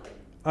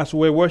as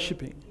we're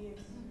worshiping.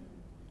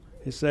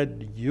 He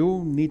said,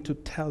 you need to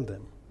tell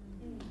them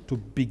to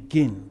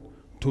begin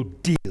to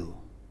deal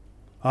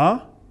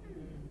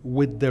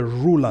with the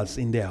rulers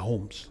in their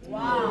homes.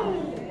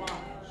 Wow.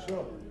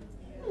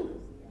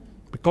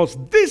 Because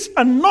this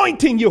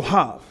anointing you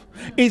have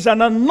is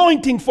an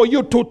anointing for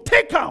you to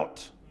take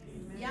out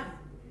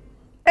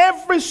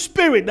every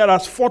spirit that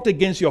has fought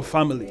against your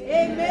family.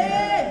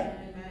 Amen.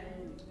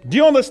 Do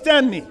you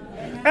understand me?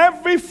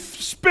 Every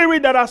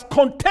spirit that has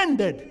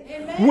contended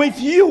with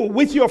you,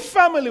 with your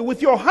family,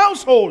 with your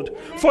household,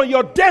 for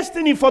your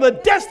destiny, for the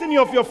destiny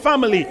of your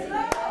family.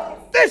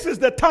 This is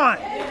the time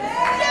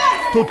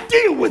to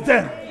deal with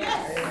them.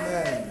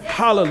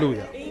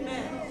 Hallelujah.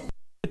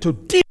 To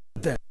deal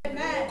with them.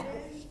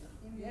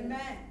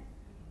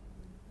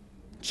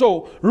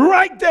 So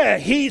right there,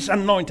 he's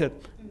anointed.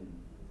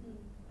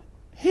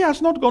 He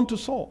has not gone to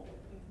Saul.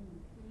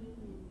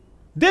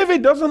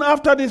 David doesn't,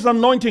 after this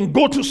anointing,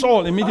 go to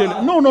Saul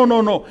immediately.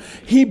 No.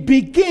 He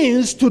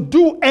begins to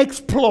do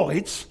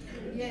exploits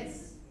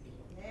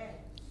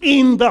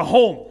in the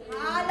home.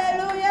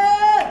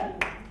 Hallelujah.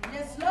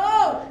 Yes, Lord.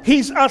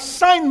 his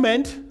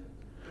assignment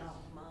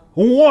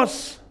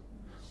was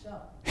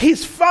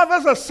his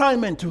father's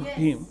assignment to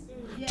him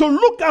to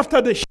look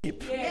after the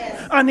sheep.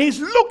 And he's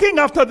looking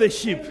after the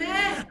sheep.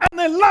 And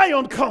a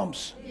lion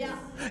comes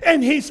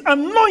and his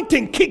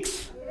anointing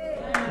kicks.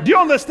 Do you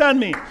understand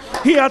me?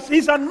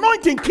 His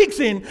anointing kicks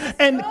in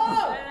and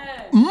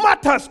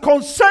matters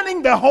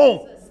concerning the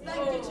home.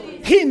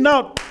 He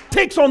now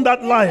takes on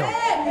that lion.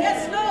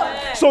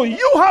 So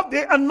you have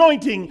the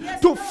anointing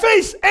to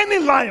face any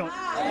lion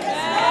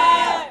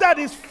that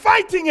is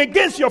fighting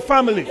against your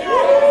family.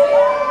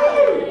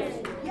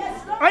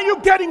 Are you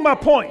getting my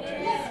point?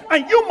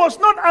 And you must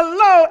not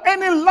allow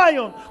any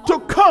lion to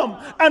come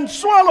and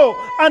swallow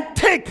and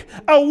take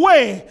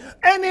away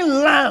any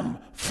lamb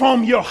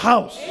from your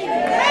house.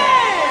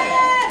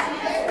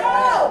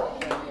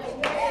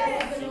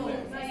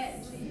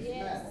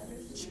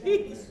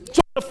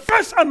 So the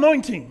first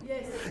anointing,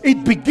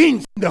 it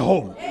begins in the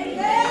home.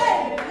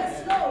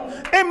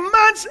 A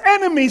man's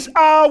enemies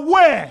are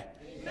where?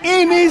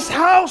 In his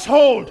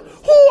household.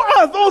 Who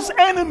are those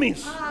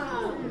enemies?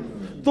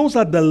 Those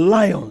are the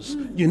lions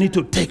you need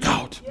to take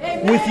out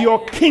with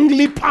your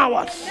kingly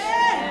powers.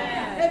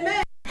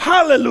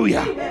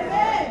 Hallelujah.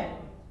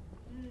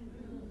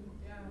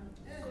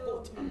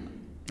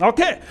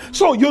 Okay,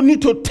 so you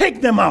need to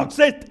take them out.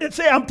 Say,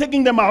 I'm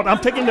taking them out. I'm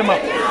taking them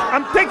out.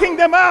 I'm taking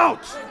them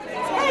out.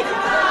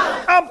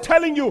 I'm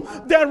telling you,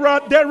 there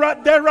are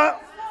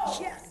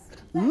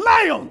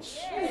lions.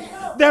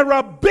 There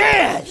are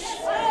bears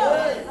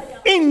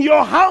in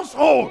your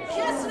household.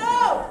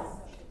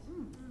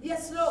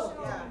 Yes, Lord.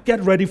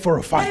 Get ready for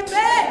a fight.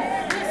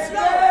 Amen. Yes,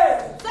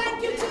 Lord.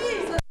 Thank you,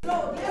 Jesus.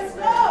 Lord. Yes,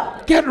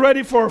 Lord. Get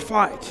ready for a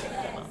fight.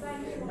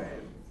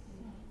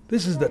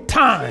 This is the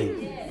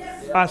time.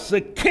 As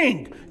a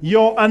king,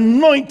 your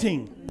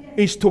anointing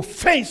is to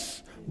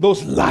face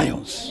those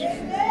lions.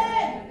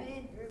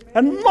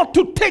 And not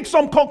to take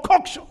some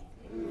concoction.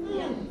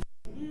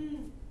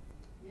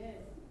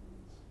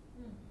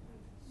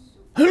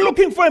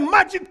 Looking for a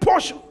magic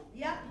potion.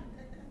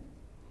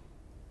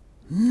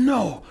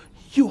 No,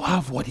 you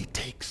have what it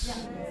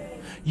takes.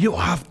 You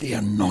have the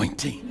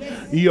anointing.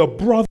 Your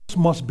brothers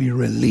must be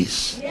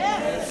released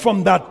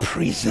from that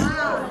prison.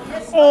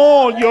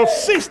 All your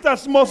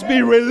sisters must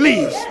be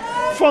released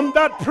from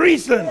that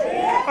prison.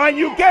 Are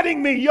you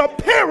getting me? Your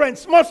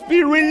parents must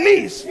be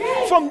released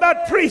from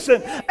that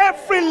prison.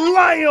 Every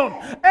lion,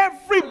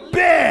 every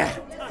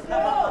bear.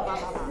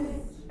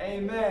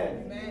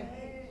 Amen.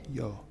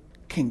 Your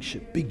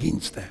kingship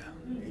begins there.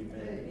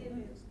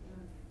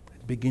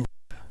 It begins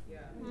there.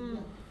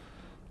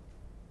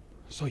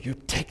 So you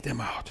take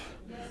them out.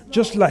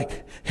 Just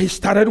like he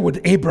started with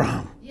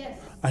Abraham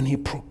and he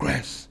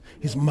progressed.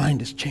 His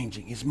mind is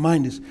changing. His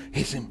mind is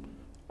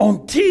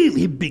until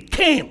he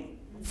became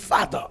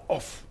father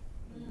of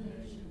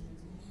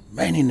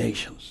many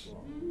nations.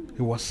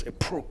 It was a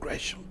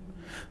progression.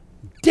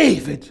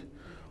 David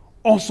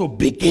also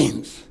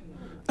begins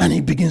and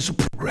he begins to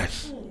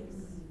progress.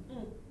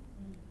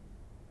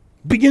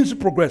 Begins to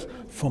progress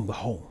from the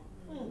home.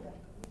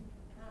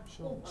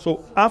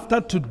 So after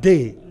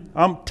today,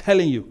 I'm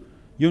telling you,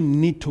 you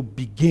need to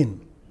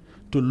begin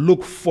to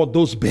look for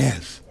those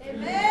bears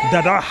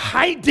that are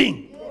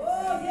hiding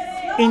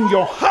in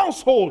your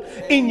household,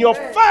 in your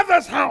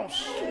father's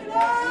house.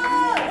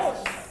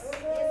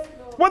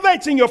 Whether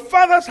it's in your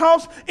father's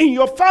house, in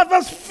your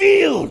father's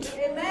field,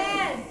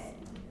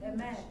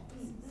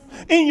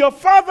 in your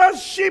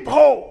father's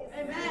sheepfold.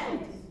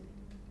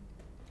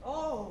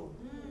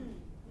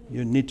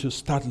 You need to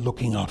start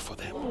looking out for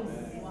them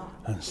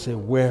and say,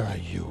 where are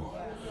you?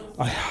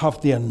 I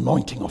have the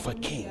anointing of a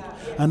king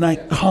and I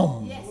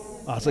come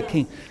as a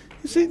king.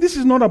 You see, this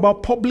is not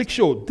about public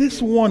show.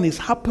 This one is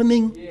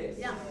happening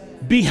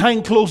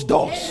behind closed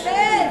doors.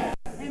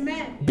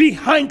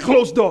 Behind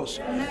closed doors.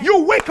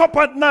 You wake up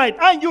at night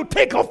and you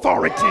take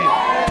authority.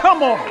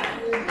 Come on.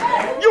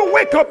 You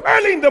wake up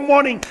early in the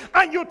morning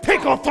and you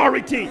take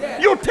authority.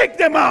 You take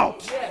them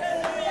out.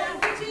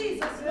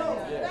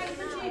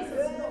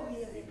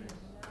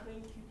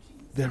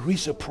 There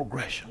is a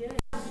progression.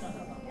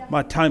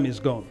 My time is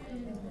gone.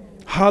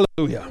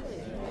 Hallelujah.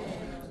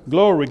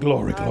 Glory,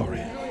 glory,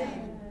 glory.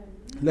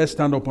 Let's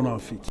stand up on our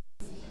feet.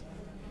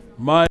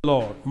 My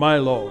Lord, my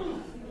Lord,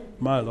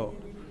 my Lord.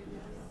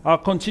 I'll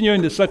continue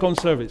in the second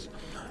service.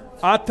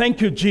 I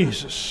thank you,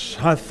 Jesus.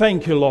 I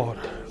thank you, Lord.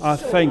 I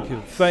thank you,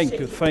 thank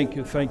you, thank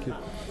you, thank you.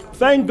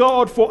 Thank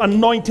God for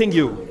anointing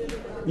you.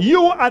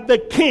 You are the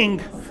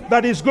king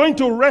that is going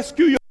to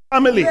rescue your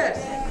family.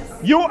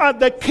 You are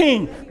the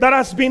king that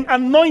has been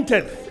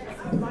anointed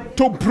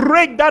to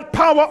break that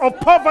power of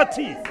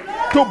poverty,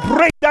 to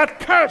break that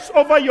curse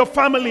over your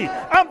family.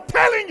 I'm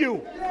telling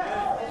you,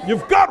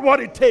 you've got what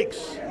it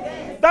takes.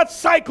 That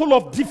cycle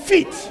of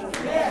defeat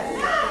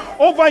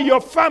over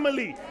your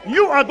family,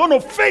 you are going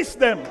to face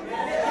them.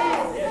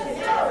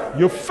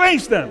 You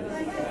face them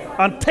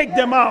and take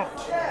them out.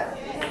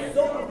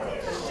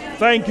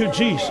 Thank you,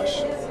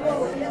 Jesus.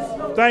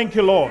 Thank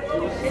you, Lord.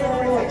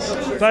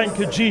 Thank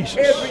you,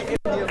 Jesus.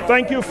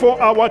 Thank you for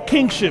our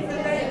kingship.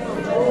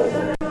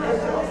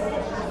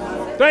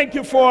 Thank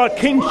you for our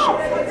kingship.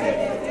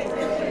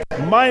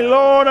 My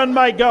Lord and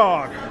my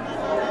God.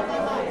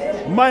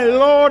 My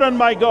Lord and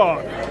my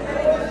God.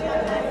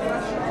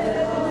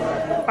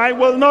 I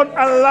will not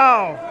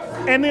allow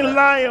any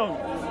lion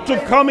to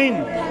come in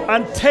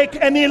and take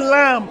any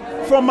lamb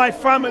from my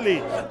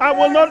family. I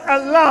will not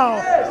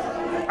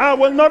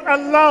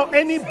allow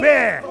any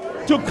bear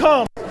to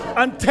come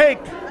and take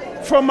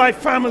from my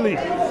family.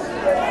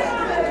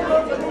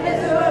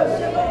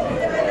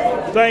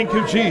 Thank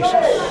you,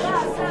 Jesus.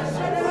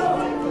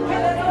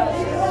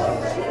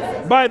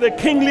 By the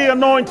kingly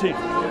anointing,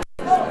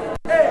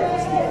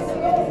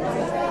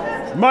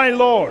 my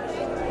Lord,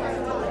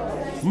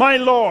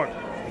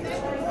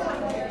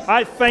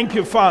 I thank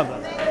you, Father.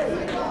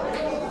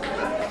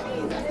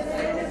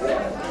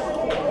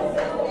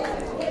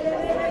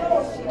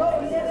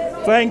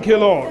 Thank you,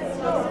 Lord.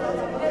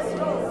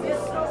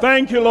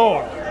 Thank you,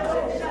 Lord.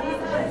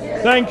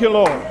 Thank you,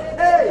 Lord.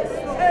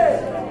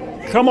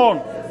 Come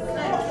on.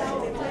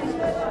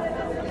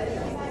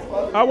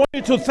 I want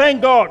you to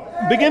thank God.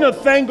 Begin to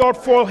thank God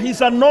for His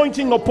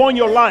anointing upon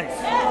your life.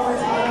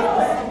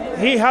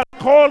 He has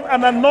called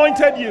and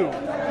anointed you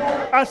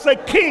as a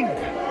king.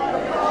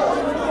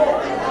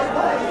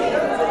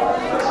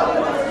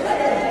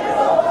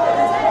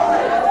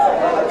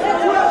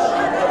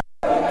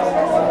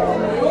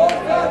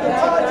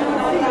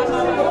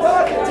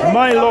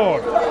 My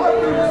Lord.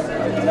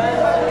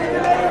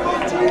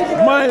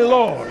 My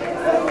Lord.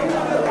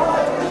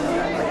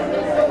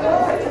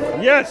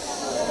 Yes.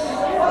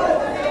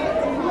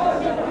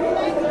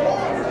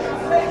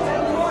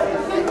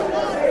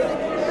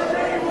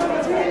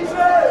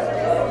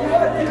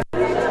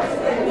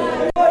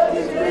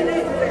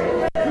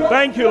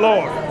 Thank you,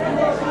 Lord.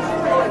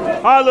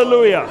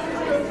 Hallelujah.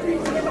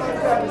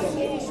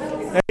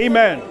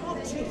 Amen.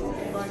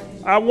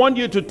 I want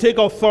you to take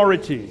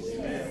authority.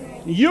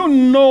 You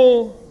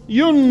know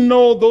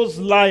those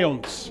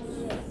lions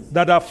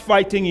that are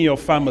fighting in your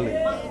family.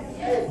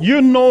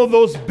 You know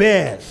those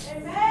bears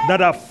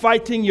that are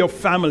fighting your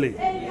family.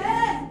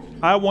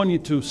 I want you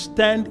to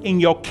stand in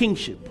your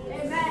kingship.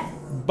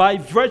 By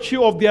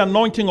virtue of the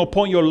anointing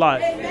upon your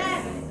life,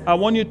 I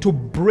want you to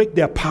break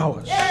their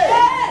powers.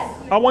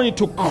 I want you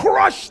to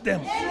crush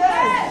them.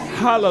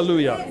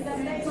 Hallelujah.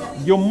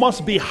 You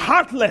must be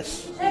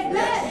heartless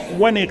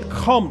when it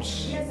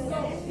comes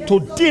to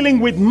dealing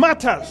with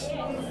matters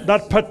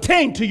that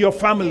pertain to your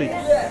family.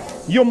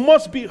 You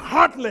must be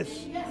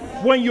heartless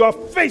when you are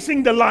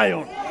facing the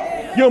lion.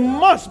 You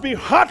must be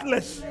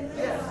heartless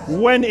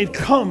when it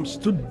comes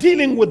to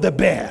dealing with the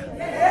bear.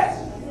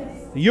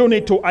 You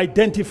need to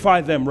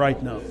identify them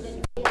right now.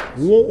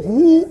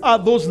 Who are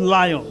those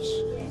lions?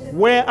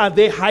 Where are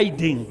they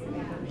hiding?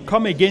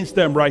 Come against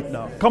them right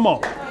now. Come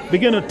on.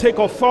 Begin to take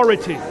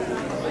authority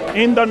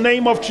in the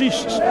name of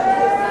Jesus.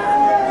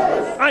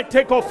 I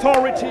take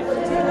authority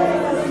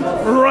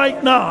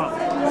right now.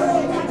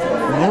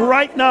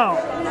 Right now.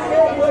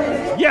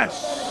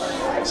 Yes.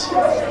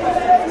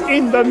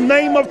 In the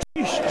name of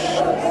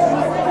Jesus.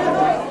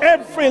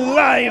 Every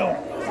lion.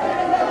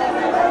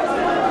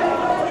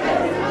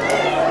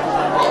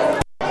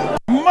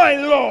 My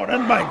Lord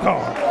and my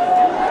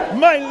God.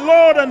 My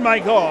Lord and my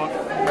God.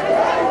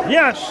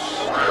 Yes.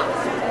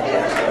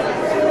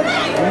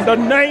 In the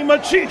name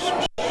of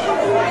Jesus.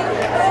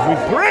 We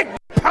break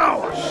the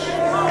powers.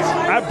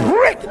 I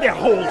break their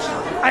holds.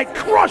 I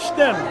crush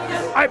them.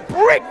 I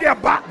break their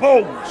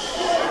backbones.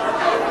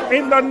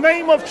 In the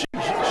name of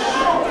Jesus.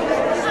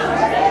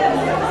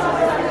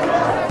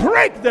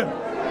 Break them.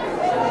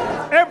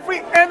 Every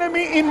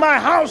enemy in my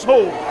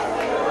household.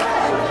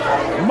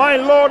 My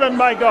Lord and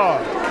my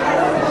God.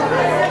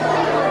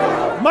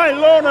 My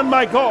Lord and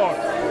my God.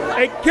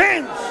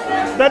 Against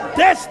the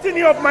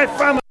destiny of my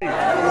family.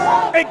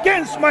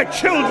 Against my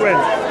children.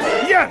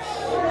 Yes.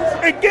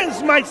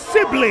 Against my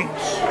siblings.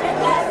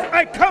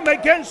 I come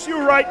against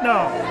you right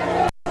now.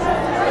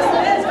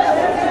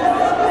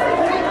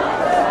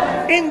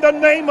 In the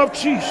name of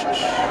Jesus.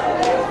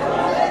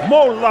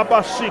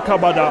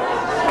 Molabasikabada.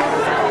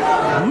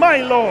 My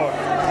Lord.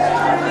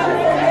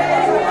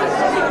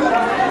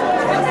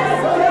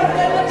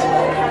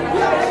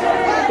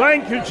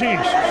 Thank you,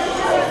 Jesus.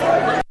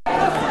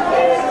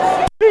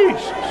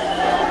 Jesus.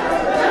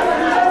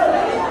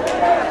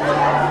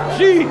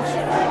 Jesus.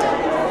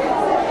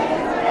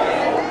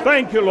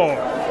 Thank you, Lord.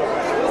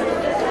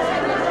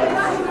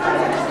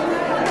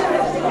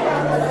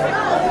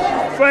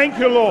 Thank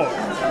you, Lord.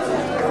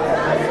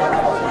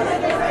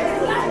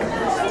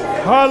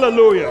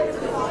 Hallelujah.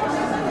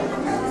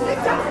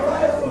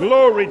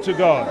 Glory to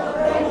God.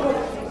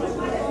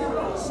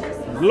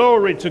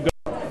 Glory to God.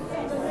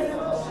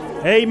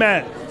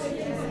 Amen.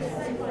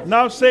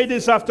 Now say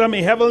this after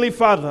me. Heavenly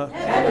Father,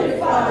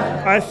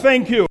 I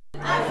thank you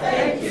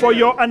for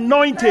your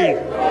anointing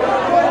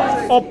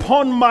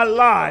upon my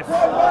life.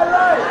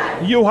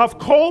 You have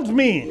called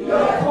me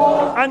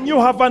and you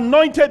have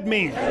anointed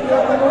me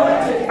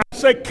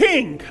as a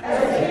king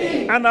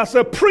and as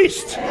a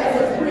priest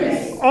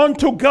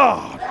unto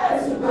God.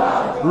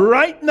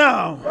 Right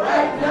now,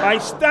 I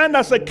stand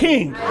as a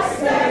king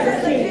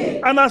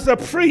and as a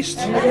priest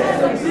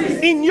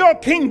in your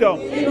kingdom,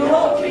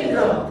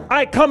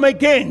 I come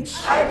against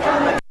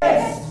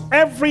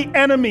every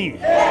enemy,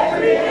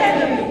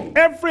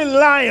 every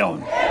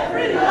lion,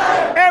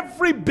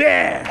 every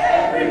bear,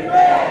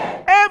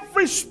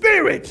 every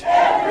spirit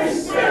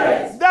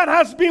that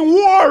has been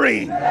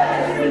warring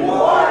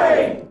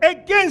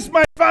against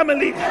my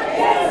family.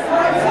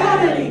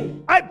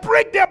 I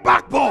break their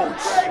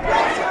backbones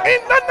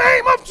in the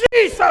name of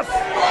Jesus.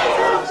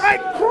 I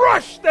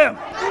crush them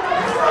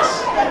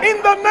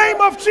in the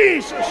name of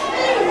Jesus.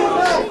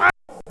 I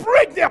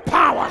break their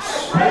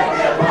powers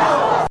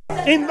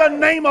in the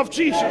name of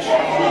Jesus.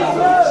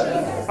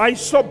 I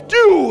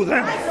subdue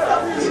them.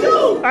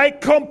 I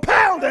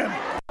compel them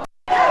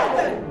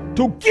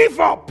to give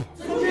up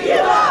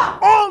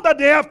all that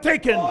they have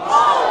taken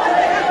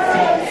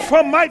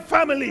from my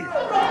family.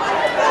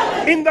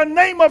 In the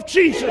name of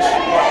Jesus,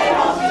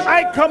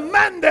 I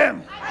command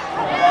them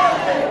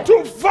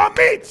to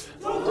vomit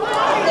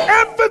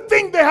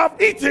everything they have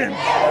eaten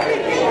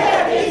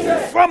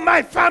from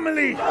my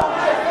family.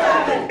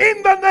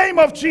 In the name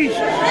of Jesus.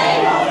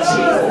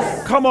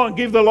 Come on,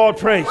 give the Lord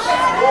praise.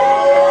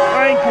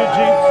 Thank you,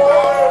 Jesus.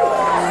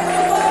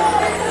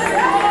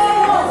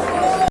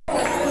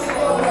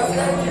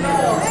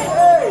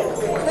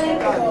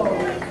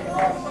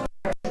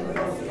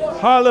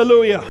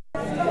 Hallelujah.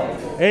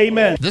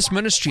 Amen. This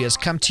ministry has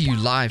come to you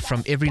live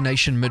from Every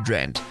Nation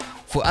Midrand.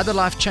 For other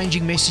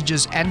life-changing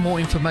messages and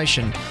more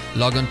information,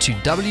 log on to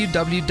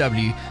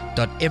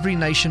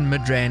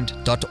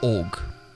www.everynationmidrand.org.